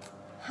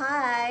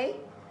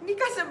 Hai. Ni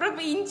kasut berapa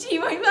inci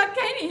mami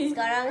pakai ni?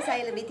 Sekarang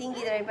saya lebih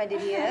tinggi daripada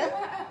dia.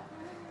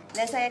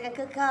 Dan saya akan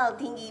kekal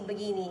tinggi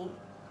begini.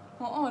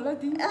 Lah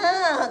tinggi.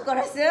 Kau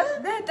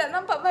rasa? Dah tak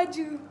nampak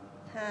baju.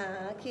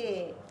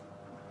 Okay.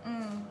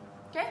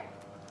 Okay.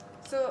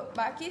 So,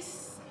 Mbak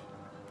Kis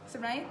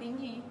sebenarnya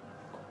tinggi.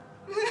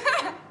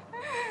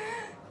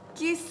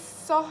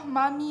 Kisah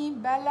Mami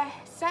Balah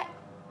Set.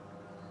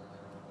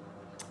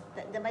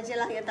 Dah baca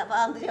lah, yang tak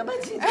faham tu jangan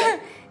baca je.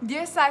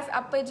 Dia size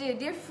apa je?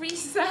 Dia free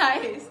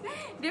size.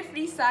 Dia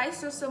free size,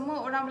 so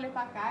semua orang boleh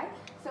pakai.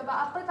 Sebab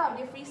apa tau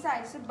dia free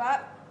size?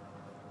 Sebab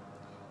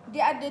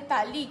dia ada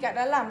tali kat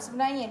dalam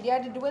sebenarnya.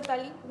 Dia ada dua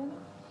tali.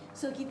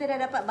 So kita dah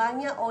dapat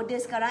banyak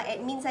order sekarang.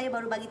 Admin saya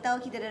baru bagi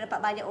tahu kita dah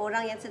dapat banyak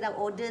orang yang sedang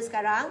order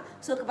sekarang.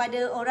 So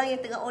kepada orang yang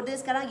tengah order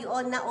sekarang, you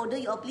all nak order,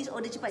 you all please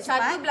order cepat-cepat.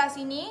 Satu belah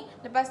sini,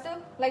 lepas tu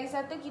lagi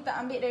satu kita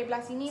ambil dari belah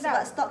sini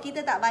sebab tau. stok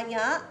kita tak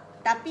banyak.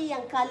 Tapi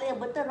yang colour yang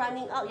betul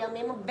running out, yang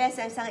memang best,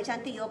 yang sangat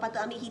cantik, you all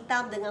patut ambil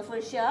hitam dengan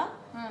fuchsia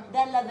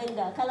dan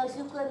lavender. Kalau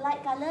suka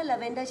light colour,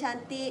 lavender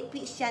cantik,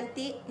 peach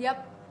cantik. Yup.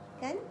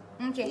 Kan?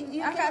 Okay.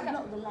 You Akak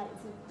block the light.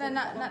 tak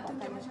nak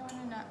tunjuk macam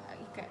mana nak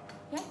ikat.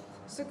 Ya.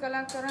 So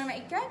kalau korang nak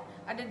ikat,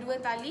 ada 2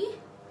 tali.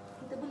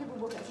 Kita boleh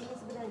berbual kat sini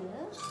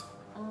sebenarnya.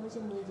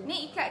 Macam ni je.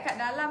 Ni ikat kat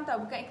dalam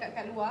tau, bukan ikat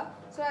kat luar.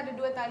 So ada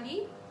 2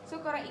 tali. So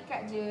korang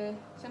ikat je.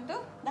 Macam tu.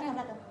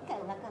 Belakang. Ikat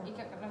kat belakang.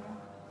 Ikat kat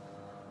belakang.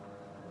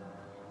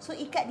 So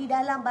ikat di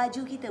dalam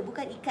baju kita,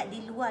 bukan ikat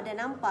di luar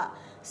dan nampak.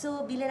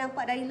 So bila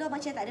nampak dari luar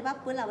macam tak ada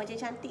apa-apa lah, macam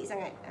cantik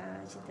sangat.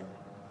 Macam tu.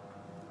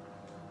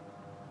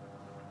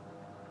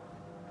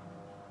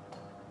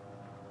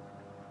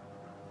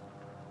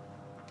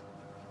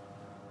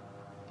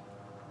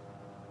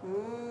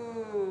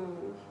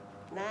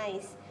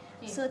 Nice.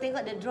 Okay. So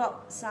tengok the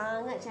drop,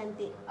 sangat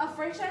cantik.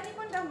 Fuchsia ni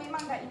pun dah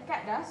memang dah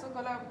ikat dah. So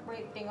kalau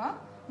boleh tengok,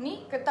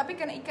 ni tapi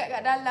kena ikat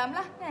kat dalam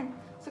lah kan.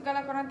 So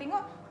kalau korang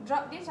tengok,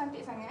 drop dia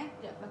cantik sangat.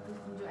 Sekejap aku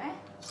tunjuk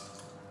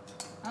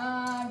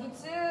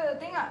gitu.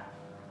 Tengok.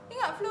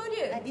 Tengok flow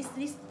dia.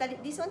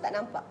 This one tak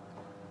nampak.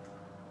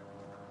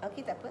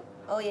 Okay, tak apa.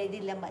 Oh ya,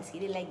 dia lambat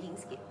sikit, dia lagging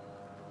sikit.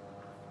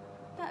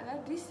 Tak lah,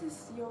 this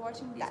is you're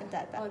watching this.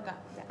 Tak. Oh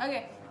tak.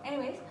 Okay,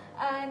 anyways,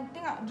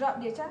 tengok drop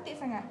dia cantik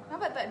sangat.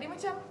 Nampak tak? Dia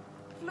macam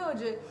flow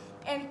je.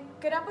 And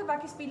kenapa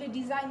Balkis pilih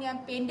design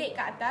yang pendek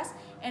kat atas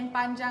and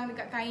panjang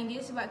dekat kain dia,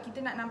 sebab kita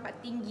nak nampak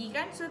tinggi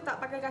kan. So tak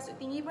pakai kasut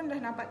tinggi pun dah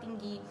nampak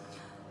tinggi.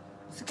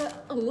 So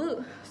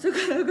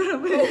kalau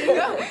korang boleh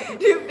tengok,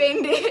 dia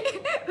pendek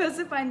lepas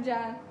tu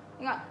panjang.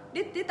 Tengok,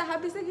 dia tak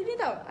habis lagi ni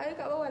tau. Ada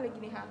kat bawah lagi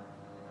ni.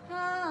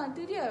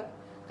 Tu dia.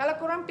 Kalau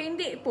korang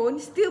pendek pun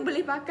still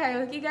boleh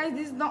pakai. Okay guys,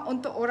 this is not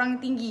untuk orang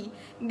tinggi.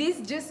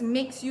 This just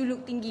makes you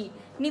look tinggi.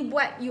 Ni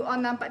buat you all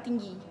nampak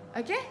tinggi.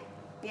 Okay?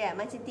 Ya,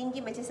 macam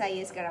tinggi macam saya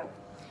sekarang.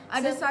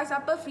 Ada size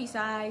apa? Free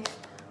size.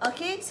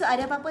 Okay, so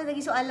ada apa-apa lagi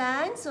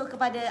soalan? So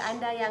kepada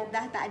anda yang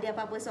dah tak ada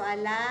apa-apa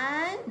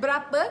soalan.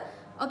 Berapa?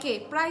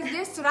 Okay, price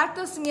dia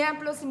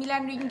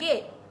RM199.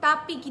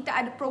 Tapi kita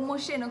ada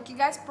promotion. Okay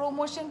guys,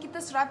 promotion kita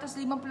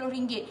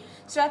RM150.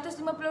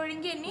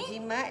 RM150 ni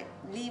Jimat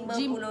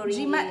RM50.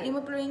 Jimat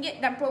RM50.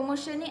 Dan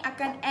promotion ni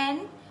akan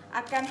end,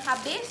 akan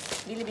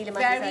habis bila-bila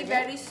masa saja.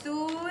 Very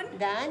soon.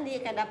 Dan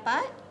dia akan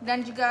dapat,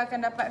 dan juga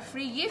akan dapat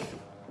free gift.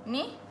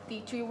 Ni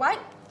tea tree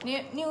white.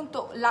 Ni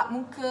untuk lap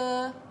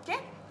muka, okay?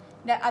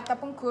 Dan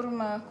ataupun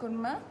kurma.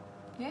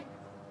 Okay?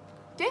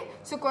 Okay,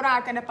 so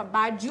korang akan dapat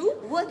baju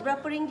worth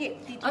berapa ringgit?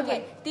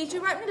 Okay, tea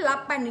tree white ni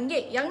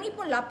RM8. Yang ni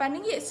pun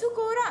RM8. So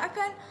korang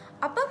akan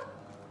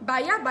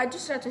bayar baju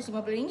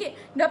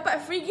RM150. Dapat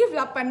free gift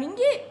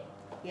RM8.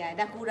 Ya,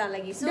 dah kurang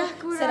lagi. So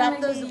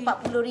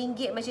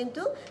RM140 macam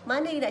tu.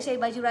 Mana you nak cari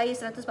baju raya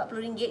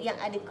RM140 yang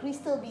ada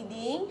crystal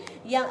beading,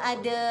 yang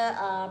ada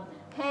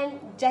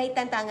hand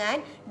jahitan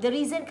tangan. The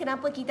reason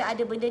kenapa kita ada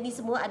benda ni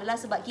semua adalah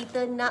sebab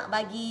kita nak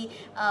bagi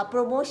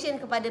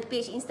promotion kepada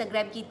page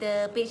Instagram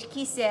kita, page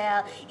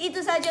Kisel.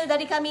 Itu saja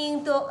dari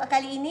kami untuk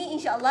kali ini.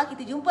 InsyaAllah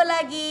kita jumpa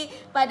lagi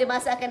pada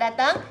masa akan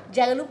datang.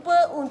 Jangan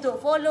lupa untuk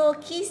follow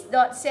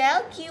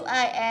kis.sell,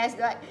 KIS.SELL,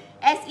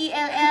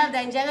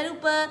 dan jangan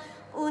lupa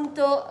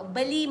untuk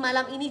beli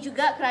malam ini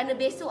juga, kerana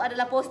besok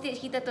adalah postage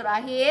kita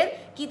terakhir.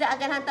 Kita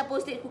akan hantar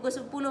postage pukul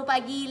 10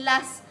 pagi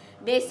last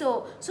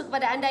besok. So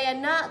kepada anda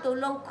yang nak,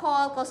 tolong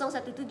call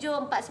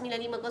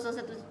 017-495-0177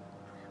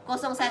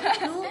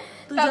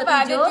 tak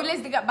ada tulis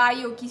dekat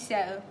bio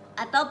Kisel,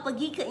 atau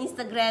pergi ke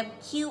Instagram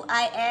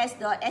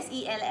QIS.SELL.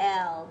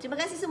 Terima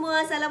kasih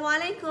semua.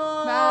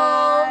 Assalamualaikum.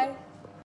 Bye.